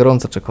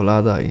gorąca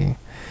czekolada i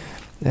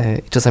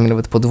czasami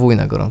nawet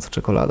podwójna gorąca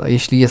czekolada.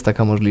 Jeśli jest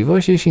taka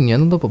możliwość, jeśli nie,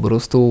 no to po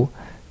prostu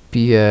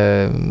piję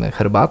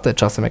herbatę,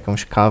 czasem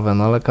jakąś kawę,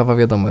 no ale kawa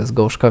wiadomo jest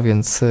gorzka,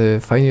 więc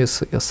fajnie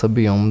jest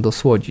sobie ją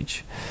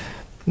dosłodzić.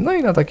 No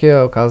i na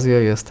takie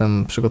okazje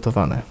jestem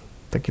przygotowany.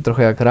 Taki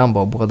trochę jak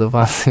Rambo,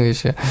 obładowany,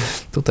 wiecie,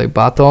 tutaj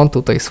baton,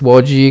 tutaj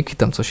słodzik i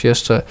tam coś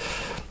jeszcze,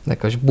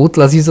 jakaś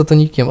butla z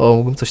izotonikiem,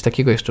 mógłbym coś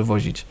takiego jeszcze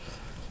wozić.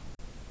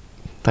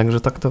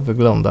 Także tak to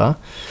wygląda.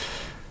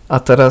 A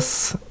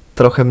teraz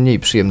trochę mniej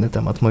przyjemny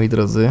temat, moi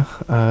drodzy,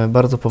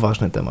 bardzo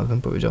poważny temat,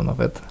 bym powiedział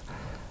nawet.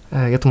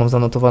 Ja tu mam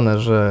zanotowane,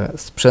 że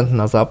sprzęt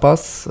na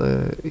zapas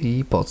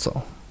i po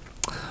co.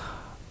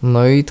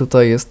 No i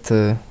tutaj jest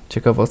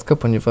ciekawostka,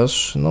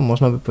 ponieważ no,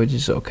 można by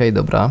powiedzieć, że okej,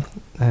 dobra,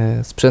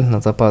 sprzęt na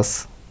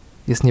zapas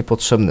jest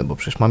niepotrzebny, bo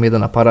przecież mam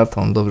jeden aparat,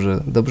 on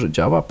dobrze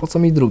działa, po co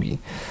mi drugi?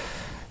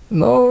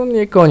 No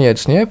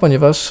niekoniecznie,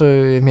 ponieważ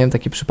miałem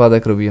taki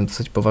przypadek, robiłem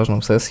dosyć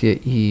poważną sesję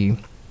i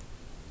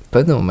w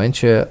pewnym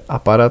momencie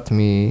aparat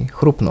mi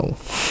chrupnął.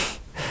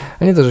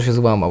 A nie to, że się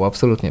złamał,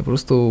 absolutnie, po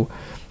prostu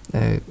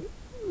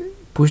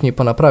później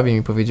po naprawie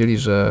mi powiedzieli,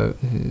 że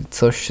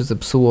coś się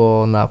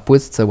zepsuło na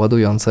płytce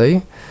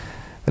ładującej,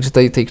 znaczy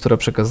tej, która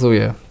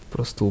przekazuje po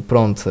prostu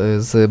prąd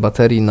z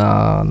baterii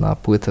na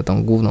płytę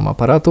tą główną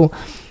aparatu,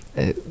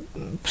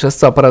 przez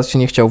co aparat się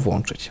nie chciał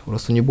włączyć, po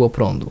prostu nie było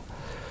prądu.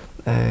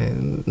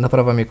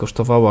 Naprawa mnie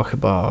kosztowała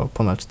chyba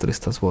ponad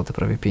 400 zł,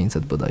 prawie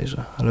 500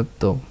 bodajże, ale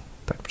to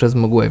tak przez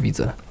mgłę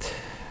widzę.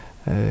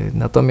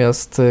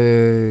 Natomiast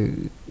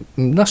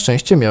na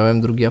szczęście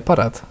miałem drugi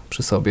aparat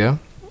przy sobie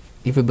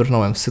i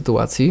wybrnąłem z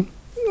sytuacji.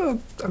 No,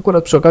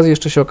 akurat przy okazji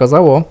jeszcze się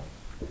okazało,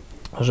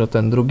 że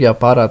ten drugi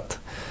aparat,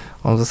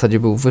 on w zasadzie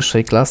był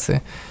wyższej klasy,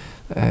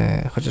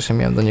 chociaż ja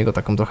miałem do niego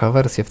taką trochę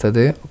awersję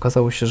wtedy.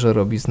 Okazało się, że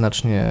robi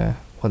znacznie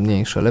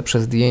ładniejsze,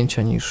 lepsze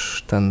zdjęcia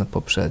niż ten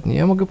poprzedni.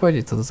 Ja mogę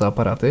powiedzieć, co to za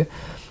aparaty.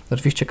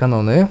 Oczywiście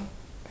Canony.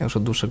 Ja już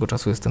od dłuższego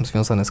czasu jestem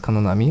związany z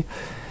Canonami.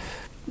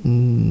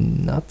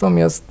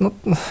 Natomiast no,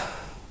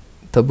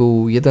 to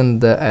był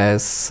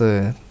 1DS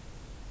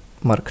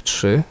Mark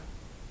III,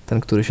 ten,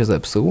 który się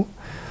zepsuł.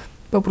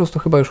 Po prostu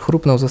chyba już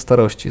chrupnął ze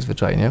starości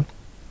zwyczajnie.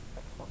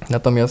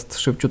 Natomiast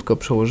szybciutko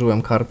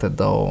przełożyłem kartę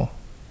do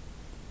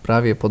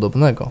prawie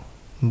podobnego,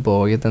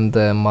 bo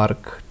 1D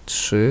Mark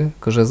III,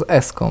 tylko że z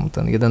S-ką,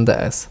 ten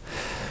 1DS.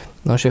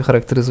 No, on się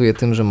charakteryzuje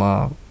tym, że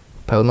ma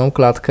pełną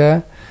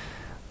klatkę,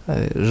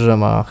 że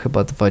ma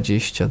chyba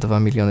 22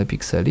 miliony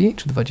pikseli,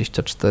 czy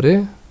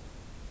 24?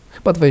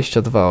 Chyba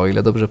 22, o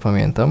ile dobrze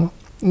pamiętam.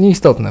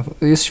 Nieistotne,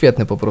 jest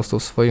świetny po prostu,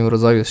 w swoim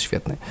rodzaju jest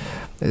świetny.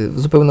 W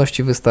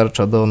zupełności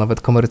wystarcza do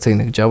nawet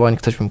komercyjnych działań.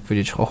 Ktoś by mógł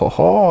powiedzieć,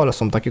 ale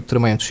są takie, które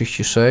mają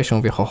 36, on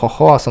mówi,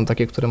 a są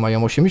takie, które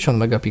mają 80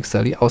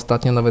 megapikseli, a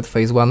ostatnio nawet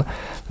Phase One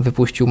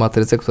wypuścił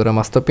matrycę, która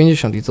ma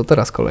 150 i co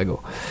teraz,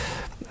 kolego?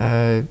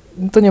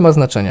 To nie ma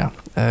znaczenia.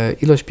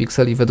 Ilość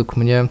pikseli według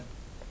mnie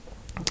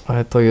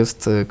to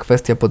jest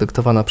kwestia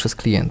podyktowana przez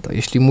klienta.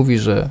 Jeśli mówi,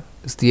 że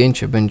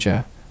zdjęcie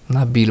będzie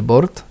na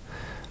billboard,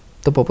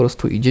 to po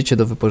prostu idziecie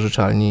do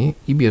wypożyczalni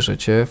i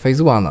bierzecie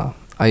Phase One'a.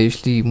 A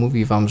jeśli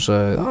mówi wam,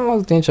 że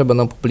zdjęcia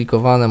będą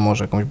publikowane,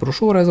 może jakąś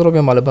broszurę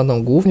zrobią, ale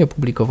będą głównie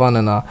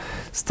publikowane na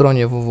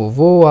stronie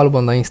www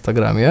albo na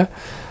Instagramie,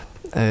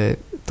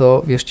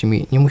 to wierzcie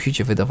mi, nie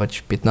musicie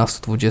wydawać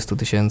 15-20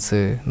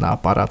 tysięcy na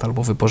aparat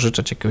albo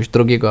wypożyczać jakiegoś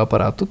drogiego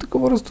aparatu, tylko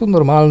po prostu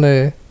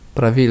normalny,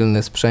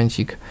 prawilny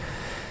sprzęcik,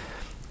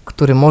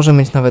 który może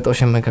mieć nawet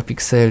 8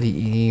 megapikseli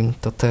i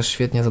to też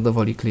świetnie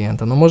zadowoli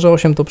klienta. No może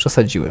 8 to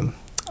przesadziłem,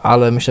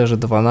 ale myślę, że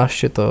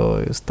 12 to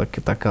jest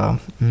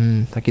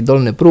taki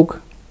dolny próg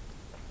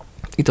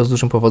i to z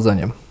dużym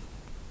powodzeniem.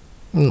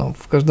 No,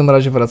 w każdym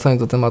razie wracając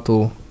do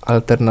tematu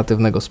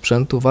alternatywnego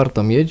sprzętu,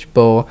 warto mieć,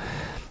 bo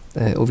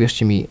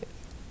uwierzcie mi,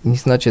 nie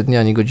znacie dnia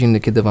ani godziny,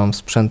 kiedy wam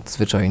sprzęt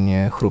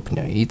zwyczajnie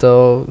chrupnie.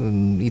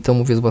 I to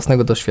mówię z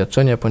własnego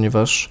doświadczenia,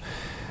 ponieważ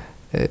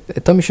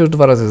to mi się już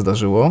 2 razy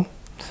zdarzyło.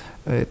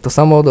 To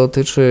samo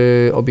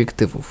dotyczy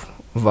obiektywów.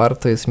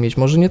 Warto jest mieć,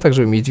 może nie tak,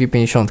 żeby mieć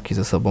 250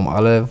 ze sobą,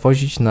 ale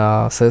wozić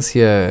na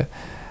sesję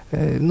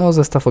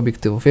zestaw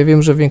obiektywów. Ja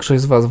wiem, że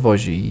większość z was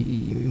wozi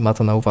i ma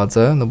to na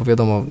uwadze, no bo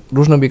wiadomo,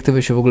 różne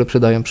obiektywy się w ogóle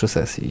przydają przy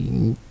sesji.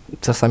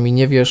 Czasami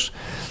nie wiesz,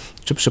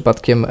 czy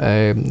przypadkiem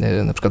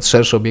na przykład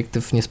szerszy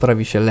obiektyw nie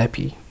sprawi się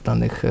lepiej w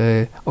danych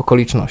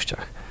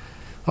okolicznościach.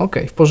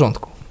 Okej, w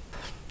porządku.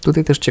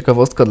 Tutaj też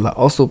ciekawostka dla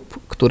osób,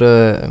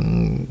 które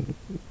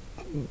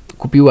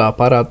kupiły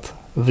aparat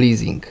w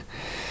leasing.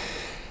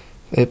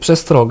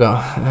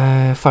 Przestroga.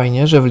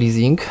 Fajnie, że w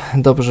leasing.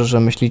 Dobrze, że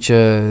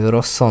myślicie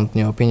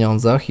rozsądnie o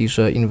pieniądzach i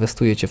że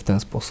inwestujecie w ten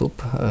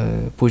sposób.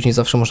 Później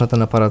zawsze można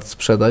ten aparat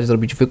sprzedać,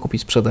 zrobić wykup i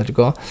sprzedać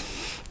go.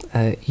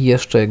 i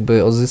jeszcze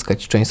jakby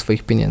odzyskać część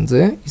swoich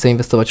pieniędzy i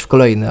zainwestować w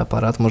kolejny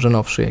aparat, może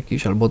nowszy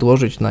jakiś, albo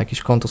odłożyć na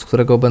jakieś konto, z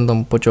którego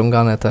będą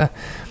pociągane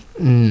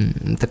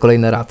te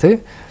kolejne raty.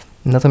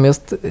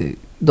 Natomiast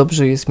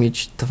dobrze jest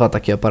mieć 2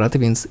 takie aparaty,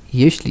 więc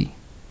jeśli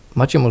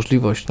macie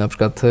możliwość na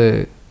przykład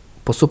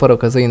po super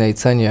okazyjnej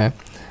cenie,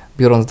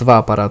 biorąc 2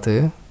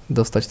 aparaty,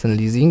 dostać ten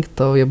leasing,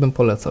 to ja bym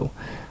polecał.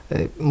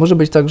 Może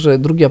być tak, że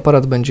drugi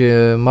aparat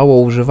będzie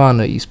mało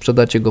używany i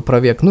sprzedacie go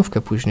prawie jak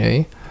nówkę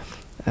później.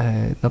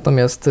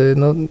 Natomiast,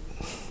 no,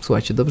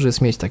 słuchajcie, dobrze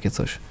jest mieć takie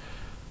coś.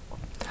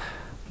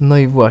 No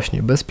i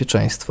właśnie,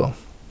 bezpieczeństwo.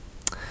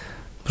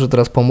 Może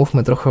teraz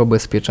pomówmy trochę o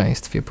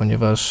bezpieczeństwie,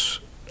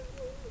 ponieważ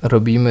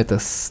robimy te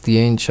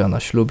zdjęcia na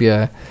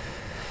ślubie,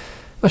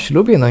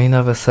 no i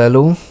na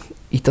weselu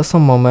i to są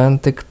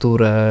momenty,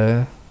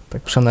 które,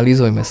 tak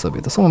przeanalizujmy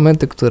sobie, to są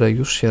momenty, które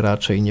już się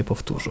raczej nie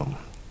powtórzą.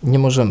 Nie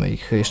możemy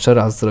ich jeszcze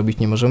raz zrobić,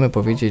 nie możemy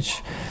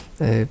powiedzieć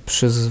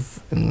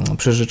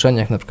przy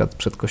życzeniach, na przykład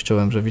przed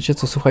kościołem, że wiecie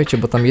co, słuchajcie,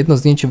 bo tam jedno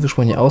zdjęcie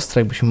wyszło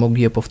nieostre, jakbyśmy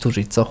mogli je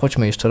powtórzyć, co,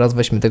 chodźmy jeszcze raz,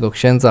 weźmy tego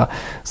księdza,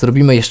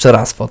 zrobimy jeszcze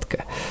raz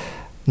fotkę.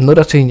 No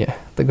raczej nie,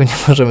 tego nie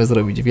możemy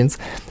zrobić, więc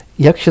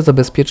jak się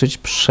zabezpieczyć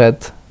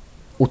przed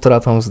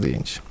utratą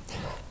zdjęć?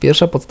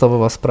 Pierwsza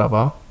podstawowa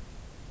sprawa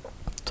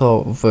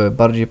to w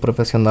bardziej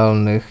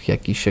profesjonalnych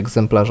jakichś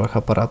egzemplarzach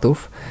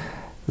aparatów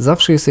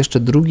zawsze jest jeszcze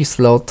drugi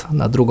slot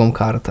na drugą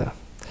kartę.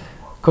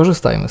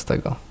 Korzystajmy z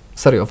tego.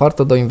 Serio,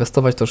 warto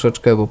doinwestować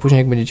troszeczkę, bo później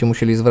jak będziecie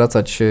musieli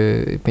zwracać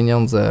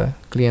pieniądze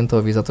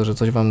klientowi za to, że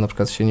coś wam na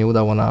przykład się nie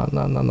udało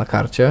na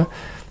karcie,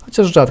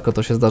 chociaż rzadko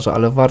to się zdarza,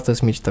 ale warto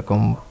jest mieć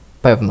taką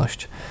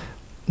pewność.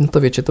 No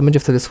to wiecie, to będzie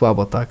wtedy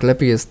słabo, tak?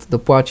 Lepiej jest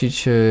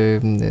dopłacić,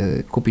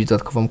 kupić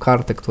dodatkową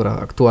kartę, która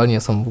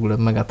aktualnie są w ogóle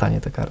mega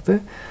tanie te karty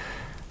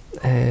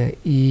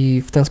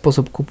i w ten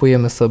sposób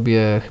kupujemy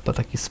sobie chyba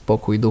taki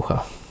spokój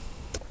ducha.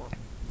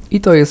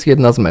 I to jest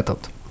jedna z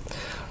metod.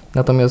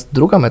 Natomiast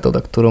druga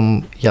metoda,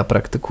 którą ja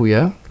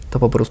praktykuję, to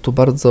po prostu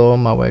bardzo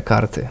małe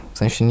karty. W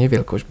sensie nie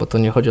wielkość, bo to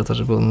nie chodzi o to,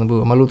 żeby one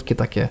były malutkie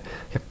takie,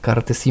 jak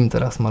karty SIM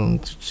teraz,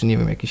 czy nie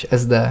wiem, jakieś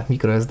SD,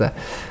 microSD.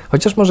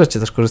 Chociaż możecie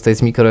też korzystać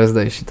z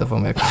microSD, jeśli to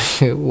wam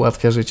jakoś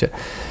ułatwia życie.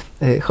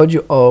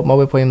 Chodzi o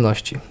małe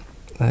pojemności.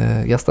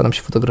 Ja staram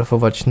się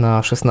fotografować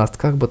na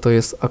 16, bo to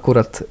jest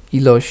akurat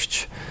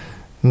ilość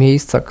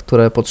miejsca,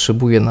 które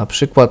potrzebuję na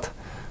przykład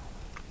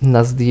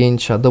na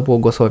zdjęcia do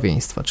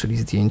błogosławieństwa, czyli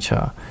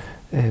zdjęcia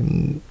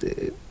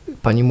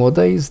pani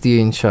młodej,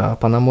 zdjęcia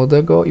pana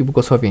młodego i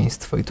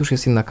błogosławieństwo. I tu już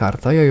jest inna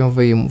karta, ja ją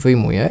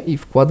wyjmuję i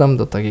wkładam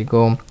do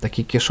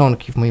takiej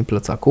kieszonki w moim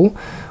plecaku.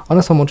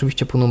 One są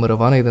oczywiście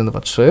ponumerowane 1,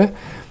 2, 3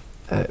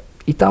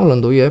 i tam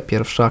ląduje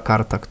pierwsza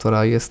karta,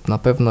 która jest na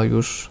pewno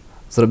już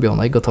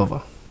zrobiona i gotowa.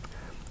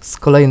 Z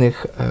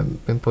kolejnych,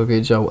 bym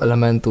powiedział,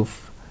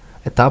 elementów,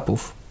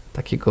 etapów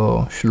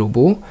takiego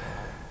ślubu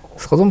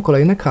schodzą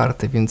kolejne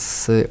karty,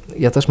 więc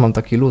ja też mam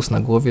taki luz na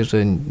głowie,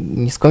 że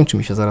nie skończy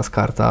mi się zaraz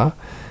karta,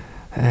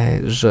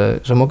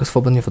 że mogę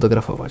swobodnie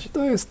fotografować.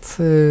 To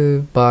jest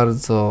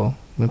bardzo,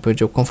 bym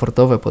powiedział,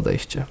 komfortowe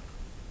podejście,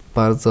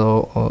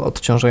 bardzo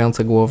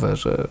odciążające głowę,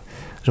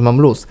 że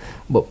mam luz,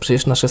 bo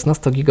przecież na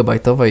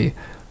 16-gigabajtowej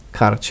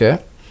karcie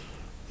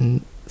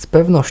z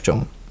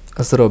pewnością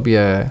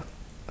zrobię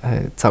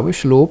cały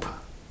ślub,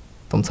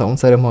 tą całą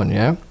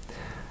ceremonię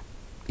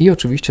i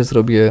oczywiście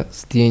zrobię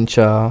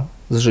zdjęcia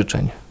z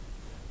życzeń,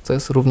 co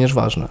jest również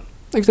ważne.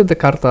 No i wtedy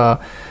karta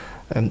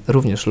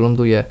również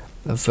ląduje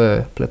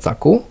w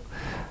plecaku.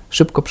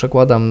 Szybko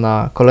przekładam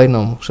na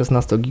kolejną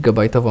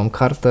 16-gigabajtową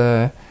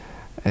kartę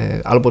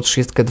albo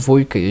 32,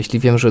 jeśli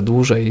wiem, że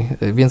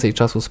więcej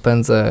czasu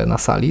spędzę na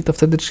sali, to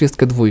wtedy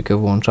 32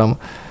 włączam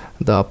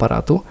do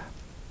aparatu.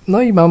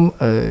 No i mam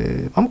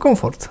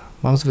komfort.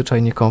 Mam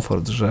zwyczajnie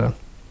komfort, że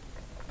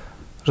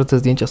te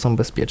zdjęcia są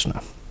bezpieczne.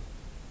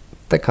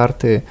 Te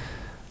karty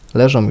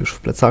leżą już w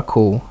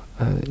plecaku,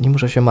 nie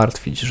muszę się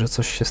martwić, że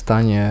coś się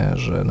stanie,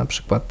 że na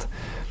przykład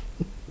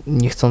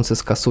niechcący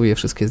skasuję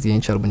wszystkie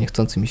zdjęcia albo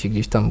niechcący mi się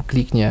gdzieś tam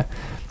kliknie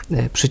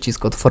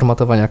przycisk od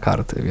formatowania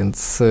karty,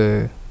 więc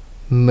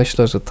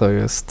myślę, że to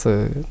jest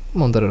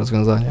mądre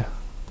rozwiązanie.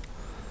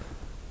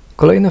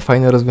 Kolejne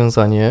fajne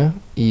rozwiązanie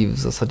i w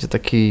zasadzie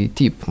taki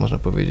tip, można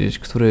powiedzieć,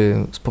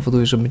 który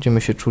spowoduje, że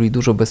będziemy się czuli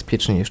dużo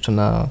bezpieczniej jeszcze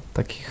na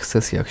takich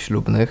sesjach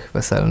ślubnych,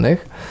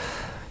 weselnych,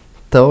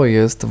 to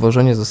jest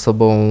wożenie ze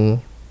sobą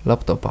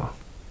laptopa.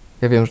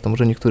 Ja wiem, że to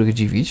może niektórych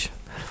dziwić,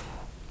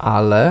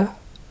 ale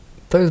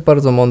to jest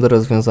bardzo mądre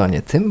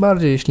rozwiązanie. Tym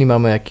bardziej, jeśli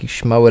mamy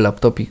jakiś mały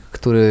laptopik,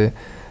 który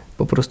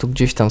po prostu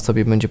gdzieś tam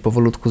sobie będzie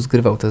powolutku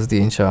zgrywał te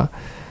zdjęcia.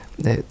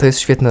 To jest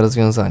świetne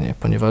rozwiązanie,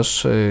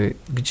 ponieważ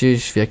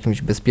gdzieś w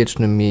jakimś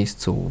bezpiecznym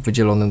miejscu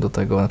wydzielonym do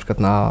tego, na przykład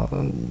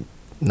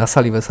na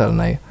sali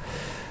weselnej,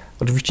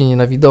 oczywiście nie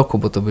na widoku,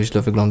 bo to by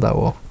źle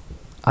wyglądało,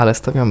 ale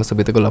stawiamy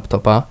sobie tego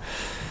laptopa.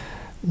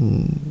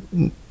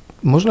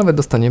 Może nawet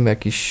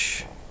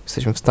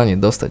jesteśmy w stanie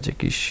dostać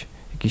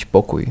jakiś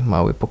pokój,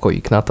 mały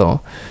pokoik na to,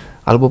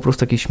 albo po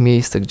prostu jakieś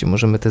miejsce, gdzie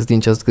możemy te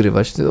zdjęcia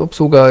zgrywać.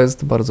 Obsługa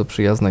jest bardzo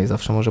przyjazna i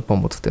zawsze może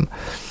pomóc w tym.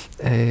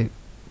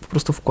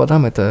 prostu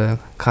wkładamy te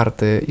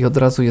karty i od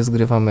razu je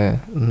zgrywamy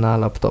na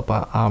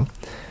laptopa, a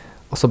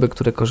osoby,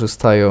 które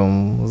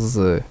korzystają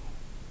z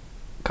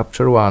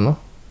Capture One, to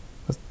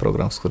jest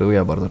program, z którego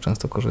ja bardzo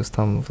często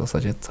korzystam, w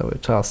zasadzie cały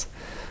czas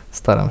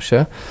staram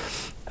się.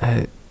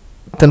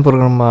 Ten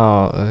program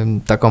ma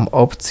taką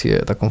opcję,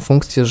 taką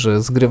funkcję,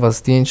 że zgrywa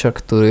zdjęcia,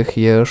 których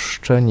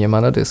jeszcze nie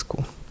ma na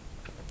dysku.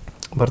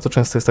 Bardzo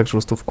często jest tak, że po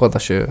prostu wkłada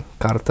się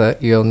kartę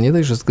i on nie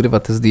dość, że zgrywa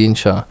te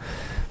zdjęcia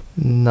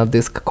na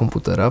dysk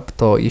komputera,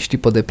 to jeśli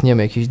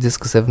podepniemy jakiś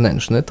dysk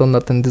zewnętrzny, to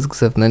na ten dysk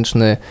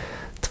zewnętrzny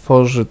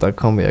tworzy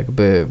taką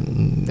jakby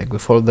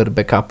folder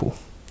backupu.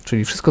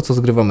 Czyli wszystko, co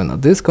zgrywamy na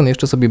dysk, on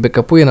jeszcze sobie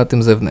backupuje na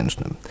tym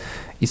zewnętrznym.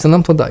 I co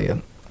nam to daje?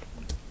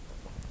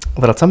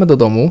 Wracamy do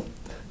domu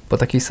po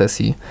takiej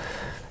sesji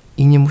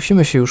i nie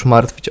musimy się już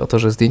martwić o to,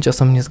 że zdjęcia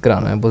są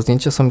niezgrane, bo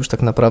zdjęcia są już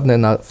tak naprawdę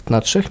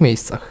na 3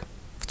 miejscach.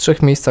 W 3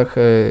 miejscach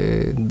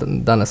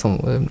dane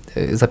są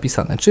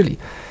zapisane, czyli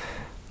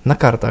na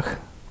kartach,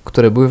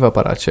 które były w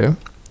aparacie,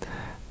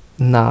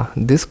 na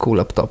dysku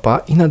laptopa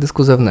i na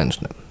dysku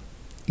zewnętrznym.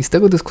 I z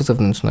tego dysku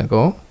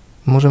zewnętrznego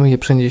możemy je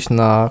przenieść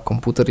na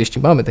komputer.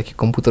 Jeśli mamy taki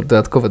komputer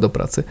dodatkowy do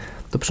pracy,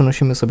 to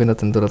przenosimy sobie na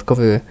ten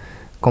dodatkowy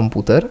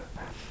komputer,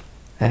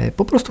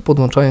 po prostu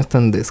podłączając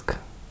ten dysk.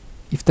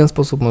 I w ten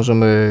sposób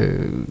możemy,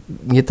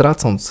 nie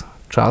tracąc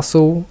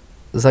czasu,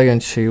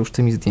 zająć się już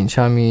tymi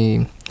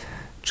zdjęciami,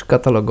 czy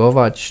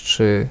katalogować,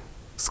 czy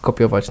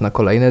skopiować na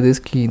kolejne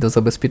dyski do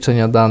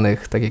zabezpieczenia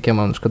danych, tak jak ja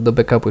mam na przykład do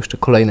backupu jeszcze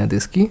kolejne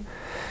dyski.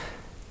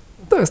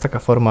 To jest taka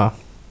forma,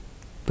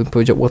 bym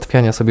powiedział,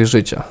 ułatwiania sobie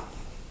życia.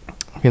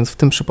 Więc w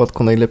tym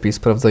przypadku najlepiej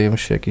sprawdzają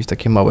się jakieś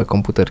takie małe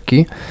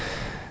komputerki.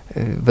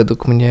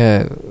 Według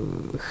mnie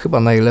chyba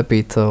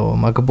najlepiej to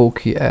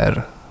MacBooki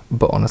Air,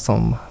 bo one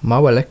są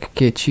małe,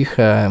 lekkie,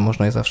 ciche,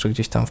 można je zawsze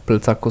gdzieś tam w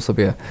plecaku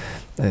sobie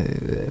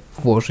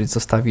włożyć,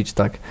 zostawić,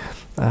 tak.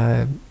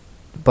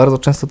 Bardzo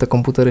często te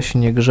komputery się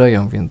nie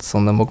grzeją, więc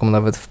one mogą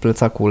nawet w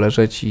plecaku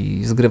leżeć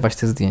i zgrywać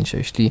te zdjęcia.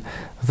 Jeśli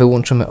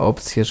wyłączymy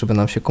opcję, żeby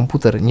nam się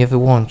komputer nie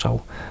wyłączał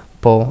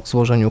po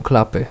złożeniu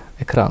klapy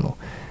ekranu,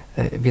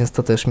 więc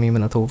to też miejmy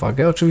na to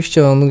uwagę.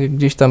 Oczywiście on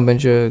gdzieś tam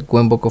będzie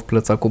głęboko w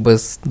plecaku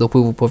bez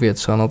dopływu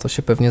powietrza, no to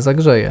się pewnie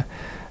zagrzeje.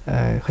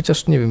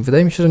 Chociaż nie wiem,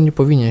 wydaje mi się, że nie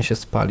powinien się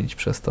spalić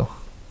przez to.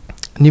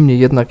 Niemniej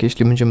jednak,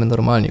 jeśli będziemy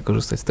normalnie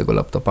korzystać z tego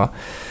laptopa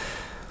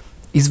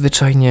i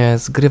zwyczajnie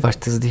zgrywać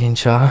te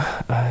zdjęcia,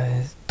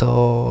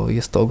 to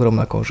jest to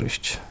ogromna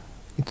korzyść.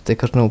 I tutaj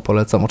każdemu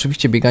polecam.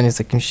 Oczywiście bieganie z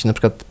jakimś na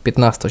przykład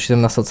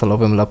 15-17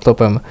 calowym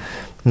laptopem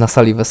na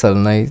sali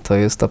weselnej to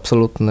jest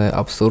absolutny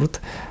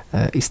absurd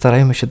i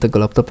starajmy się tego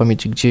laptopa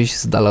mieć gdzieś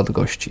z dala od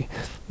gości,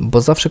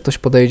 bo zawsze ktoś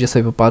podejdzie,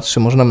 sobie popatrzy,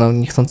 może nam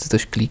niechcący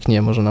coś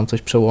kliknie, może nam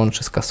coś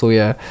przełączy,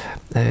 skasuje,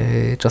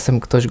 czasem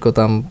ktoś go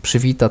tam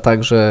przywita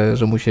tak,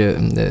 że mu się,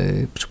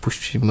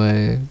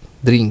 przypuśćmy,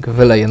 drink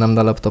wyleje nam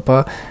na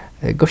laptopa.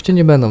 Goście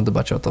nie będą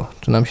dbać o to,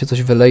 czy nam się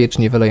coś wyleje,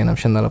 czy nie wyleje nam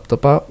się na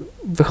laptopa.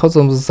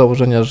 Wychodzą z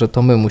założenia, że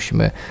to my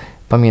musimy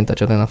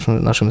pamiętać o tym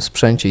naszym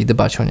sprzęcie i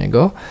dbać o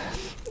niego.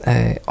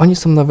 Oni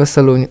są na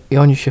weselu i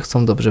oni się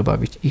chcą dobrze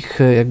bawić. Ich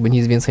jakby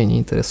nic więcej nie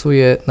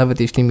interesuje, nawet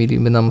jeśli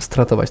mieliby nam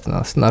stratować ten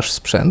nasz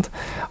sprzęt.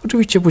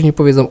 Oczywiście później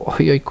powiedzą,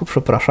 ojejku,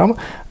 przepraszam,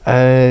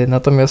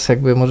 natomiast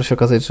jakby może się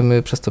okazać, że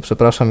my przez to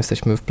przepraszam,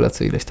 jesteśmy w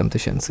plecy ileś tam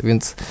tysięcy,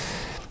 więc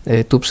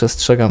tu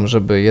przestrzegam,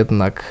 żeby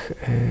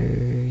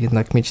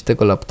jednak mieć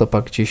tego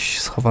laptopa gdzieś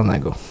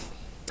schowanego.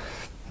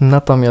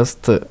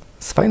 Natomiast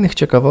z fajnych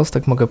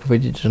ciekawostek mogę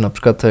powiedzieć, że na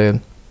przykład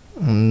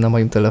na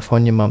moim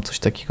telefonie mam coś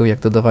takiego jak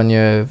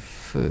dodawanie,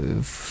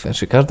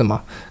 znaczy każdy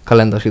ma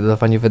kalendarz i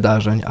dodawanie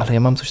wydarzeń, ale ja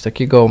mam coś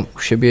takiego u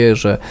siebie,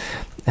 że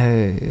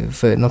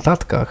w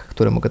notatkach,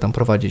 które mogę tam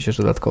prowadzić,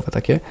 jeszcze dodatkowe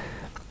takie,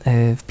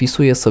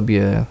 wpisuję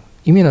sobie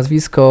imię,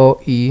 nazwisko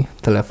i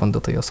telefon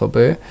do tej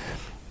osoby.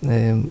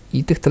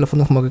 I tych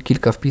telefonów mogę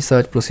kilka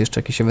wpisać, plus jeszcze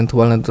jakieś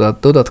ewentualne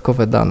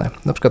dodatkowe dane.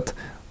 Na przykład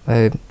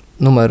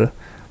numer,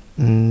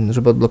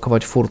 żeby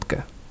odblokować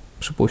furtkę,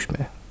 przypuśćmy,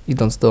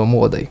 idąc do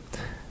młodej.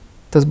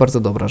 To jest bardzo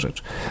dobra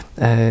rzecz.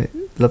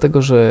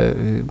 Dlatego, że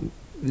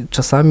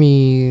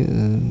czasami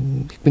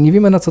jakby nie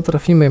wiemy, na co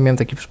trafimy. Ja miałem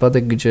taki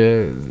przypadek,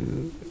 gdzie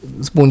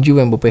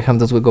zbłądziłem, bo pojechałem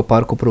do złego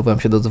parku, próbowałem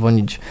się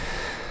dodzwonić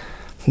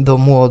do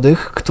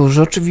młodych,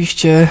 którzy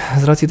oczywiście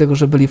z racji tego,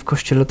 że byli w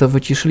kościele, to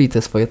wyciszyli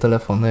te swoje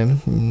telefony.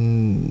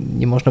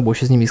 Nie można było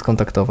się z nimi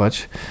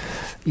skontaktować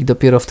i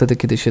dopiero wtedy,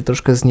 kiedy się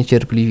troszkę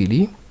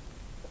zniecierpliwili,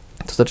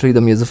 to zaczęli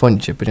do mnie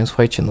dzwonić. Ja powiedziałem,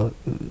 słuchajcie, no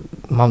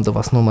mam do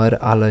was numer,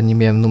 ale nie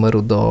miałem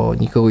numeru do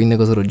nikogo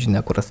innego z rodziny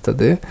akurat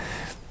wtedy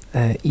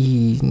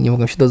i nie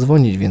mogłem się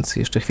dodzwonić, więc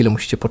jeszcze chwilę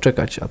musicie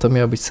poczekać, a to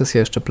miała być sesja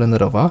jeszcze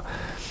plenerowa,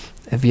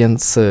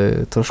 więc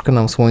troszkę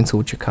nam słońce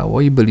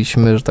uciekało i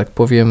byliśmy, że tak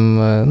powiem,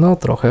 no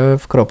trochę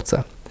w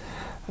kropce.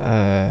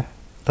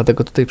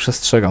 Dlatego tutaj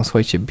przestrzegam,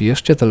 słuchajcie,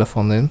 bierzcie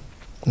telefony,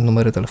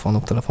 numery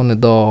telefonów, telefony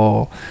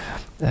do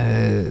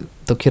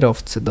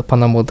kierowcy, do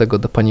pana młodego,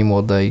 do pani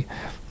młodej,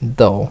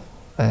 do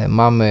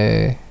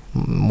mamy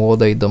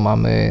młodej, do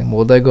mamy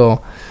młodego.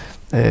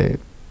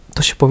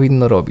 To się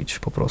powinno robić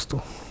po prostu.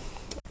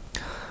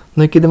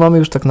 No i kiedy mamy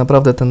już tak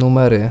naprawdę te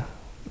numery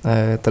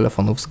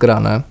telefonów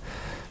zgrane,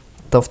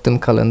 to w tym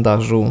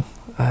kalendarzu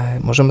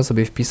możemy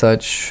sobie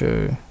wpisać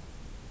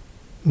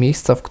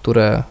miejsca, w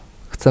które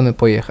chcemy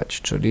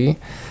pojechać, czyli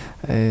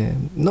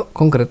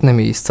konkretne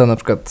miejsca, na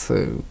przykład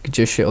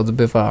gdzie się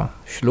odbywa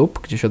ślub,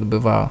 gdzie się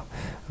odbywa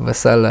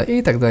wesele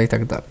i tak dalej, i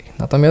tak dalej.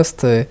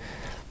 Natomiast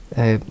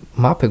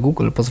mapy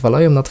Google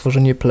pozwalają na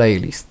tworzenie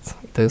playlist.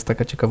 I to jest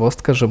taka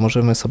ciekawostka, że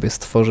możemy sobie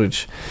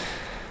stworzyć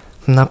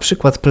na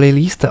przykład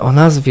playlistę o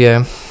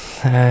nazwie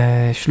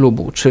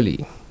ślubu,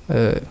 czyli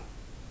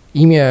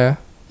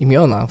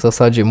imiona w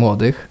zasadzie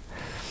młodych,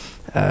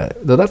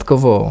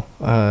 dodatkowo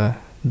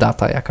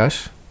data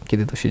jakaś,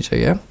 kiedy to się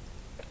dzieje.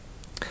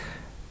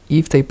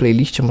 I w tej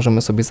playliście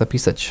możemy sobie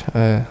zapisać,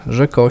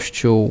 że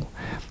kościół,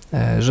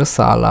 że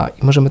sala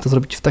i możemy to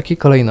zrobić w takiej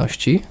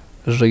kolejności,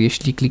 że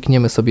jeśli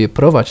klikniemy sobie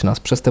prowadź nas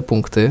przez te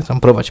punkty,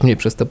 prowadź mnie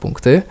przez te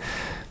punkty,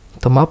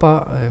 to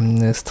mapa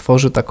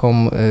stworzy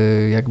taką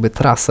jakby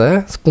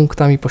trasę z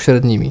punktami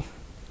pośrednimi.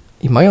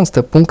 I mając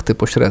te punkty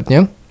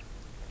pośrednie,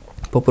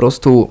 po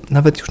prostu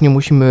nawet już nie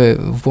musimy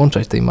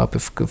włączać tej mapy,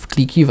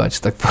 wklikiwać,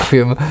 tak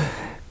powiem,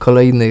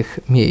 kolejnych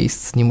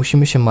miejsc. Nie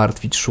musimy się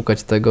martwić,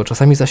 szukać tego.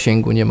 Czasami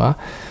zasięgu nie ma,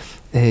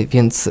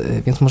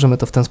 więc możemy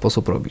to w ten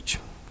sposób robić.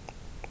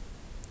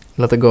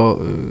 Dlatego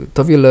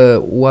to wiele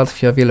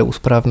ułatwia, wiele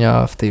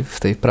usprawnia w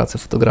tej pracy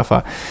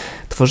fotografa.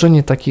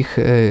 Tworzenie takich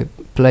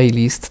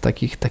playlist,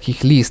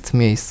 takich list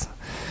miejsc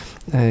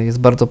jest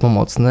bardzo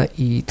pomocne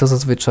i to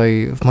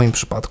zazwyczaj w moim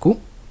przypadku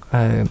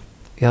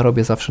ja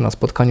robię zawsze na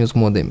spotkaniu z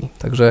młodymi.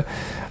 Także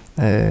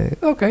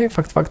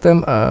fakt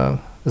faktem,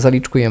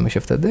 zaliczkujemy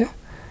się wtedy,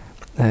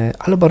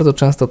 ale bardzo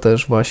często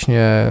też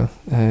właśnie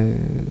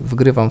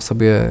wgrywam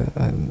sobie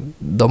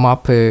do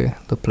mapy,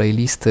 do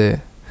playlisty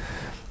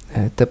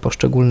te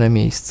poszczególne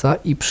miejsca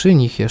i przy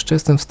nich jeszcze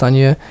jestem w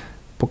stanie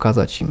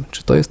pokazać im,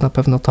 czy to jest na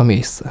pewno to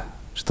miejsce,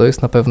 czy to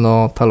jest na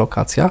pewno ta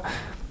lokacja,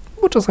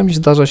 bo czasami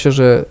zdarza się,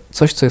 że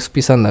coś, co jest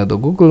wpisane do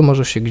Google,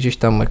 może się gdzieś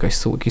tam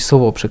jakieś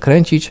słowo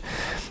przekręcić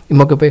i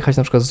mogę pojechać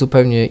na przykład w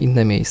zupełnie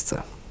inne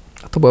miejsce.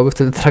 A to byłaby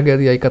wtedy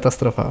tragedia i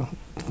katastrofa,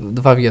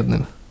 2 w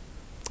 1.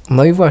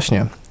 No i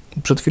właśnie,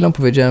 przed chwilą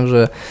powiedziałem,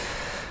 że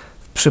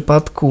w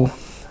przypadku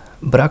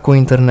braku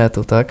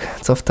internetu, tak,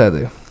 co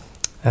wtedy?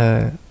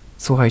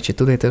 Słuchajcie,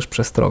 tutaj też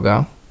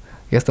przestroga.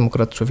 Jestem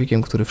akurat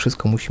człowiekiem, który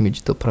wszystko musi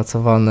mieć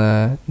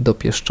dopracowane,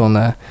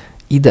 dopieszczone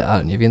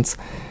idealnie, więc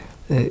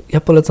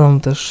ja polecam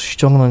też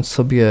ściągnąć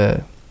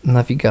sobie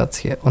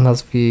nawigację o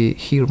nazwie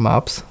Here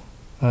Maps.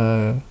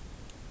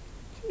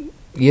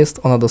 Jest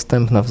ona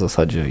dostępna w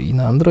zasadzie i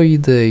na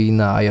Androidy, i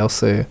na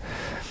iOSy,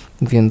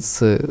 więc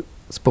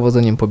z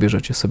powodzeniem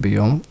pobierzecie sobie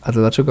ją. A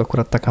dlaczego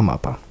akurat taka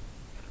mapa?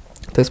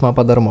 To jest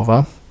mapa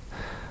darmowa,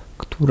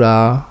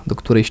 do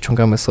której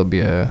ściągamy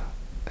sobie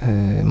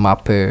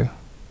mapy,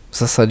 w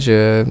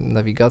zasadzie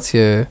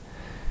nawigację,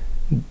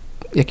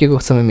 jakiego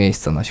chcemy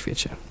miejsca na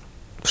świecie.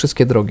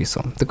 Wszystkie drogi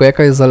są. Tylko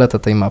jaka jest zaleta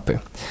tej mapy?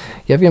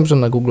 Ja wiem, że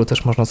na Google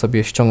też można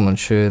sobie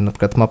ściągnąć na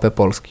przykład mapę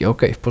Polski.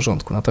 Ok, w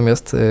porządku.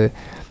 Natomiast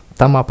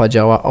ta mapa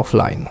działa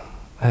offline.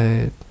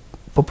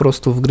 Po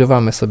prostu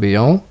wgrywamy sobie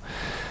ją,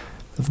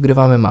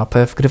 wgrywamy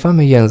mapę,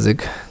 wgrywamy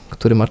język,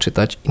 który ma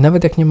czytać i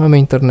nawet jak nie mamy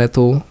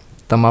internetu,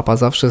 ta mapa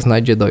zawsze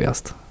znajdzie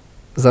dojazd.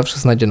 Zawsze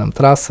znajdzie nam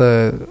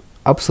trasę,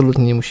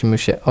 absolutnie nie musimy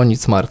się o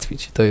nic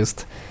martwić. To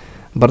jest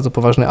bardzo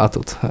poważny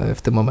atut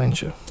w tym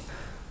momencie.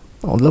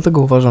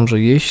 Dlatego uważam, że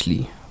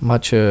jeśli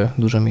macie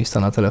duże miejsca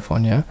na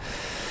telefonie,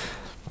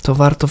 to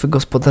warto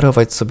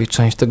wygospodarować sobie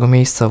część tego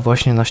miejsca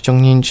właśnie na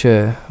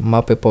ściągnięcie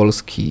mapy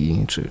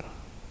Polski, czy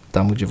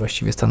tam, gdzie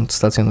właściwie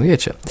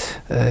stacjonujecie,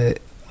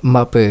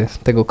 mapy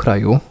tego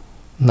kraju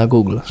na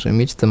Google, żeby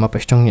mieć tę mapę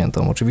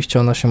ściągniętą. Oczywiście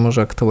ona się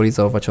może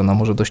aktualizować, ona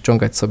może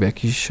dościągać sobie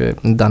jakieś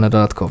dane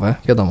dodatkowe,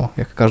 wiadomo,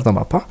 jak każda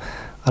mapa,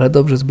 ale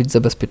dobrze jest być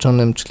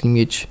zabezpieczonym,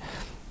 czyli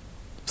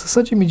w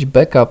zasadzie mieć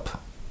backup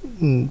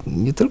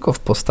nie tylko w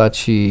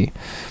postaci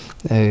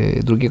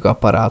drugiego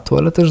aparatu,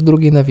 ale też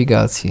drugiej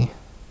nawigacji.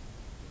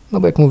 No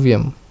bo jak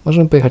mówiłem,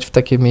 możemy pojechać w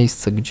takie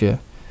miejsce, gdzie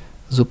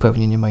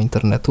zupełnie nie ma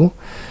internetu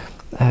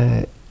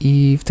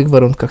i w tych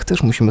warunkach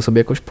też musimy sobie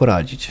jakoś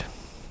poradzić.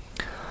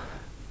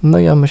 No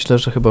ja myślę,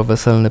 że chyba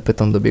weselny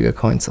pyton dobiega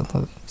końca.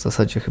 To w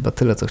zasadzie chyba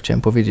tyle, co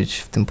chciałem powiedzieć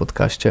w tym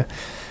podcaście.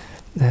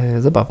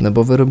 Zabawne,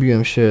 bo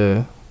wyrobiłem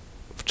się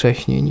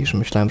wcześniej niż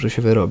myślałem, że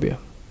się wyrobię.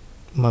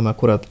 Mam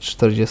akurat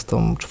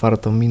 44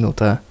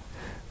 minutę,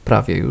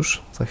 prawie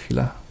już, za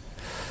chwilę.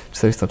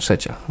 43.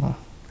 No.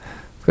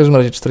 W każdym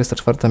razie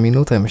 44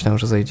 minuta, ja myślałem,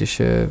 że zajdzie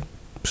się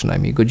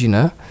przynajmniej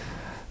godzinę.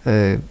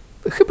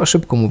 Chyba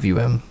szybko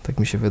mówiłem, tak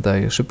mi się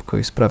wydaje, szybko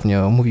i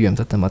sprawnie omówiłem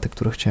te tematy,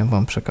 które chciałem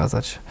Wam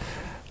przekazać.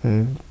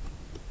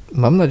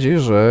 Mam nadzieję,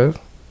 że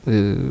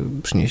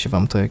przyniesie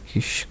Wam to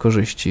jakieś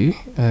korzyści,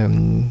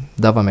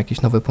 da Wam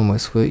jakieś nowe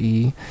pomysły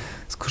i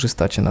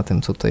skorzystacie na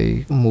tym, co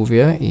tutaj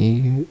mówię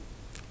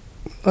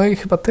no i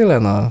chyba tyle.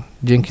 No.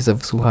 Dzięki za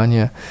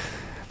wysłuchanie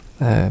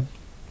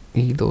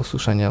i do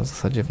usłyszenia w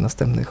zasadzie w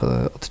następnych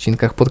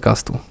odcinkach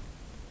podcastu.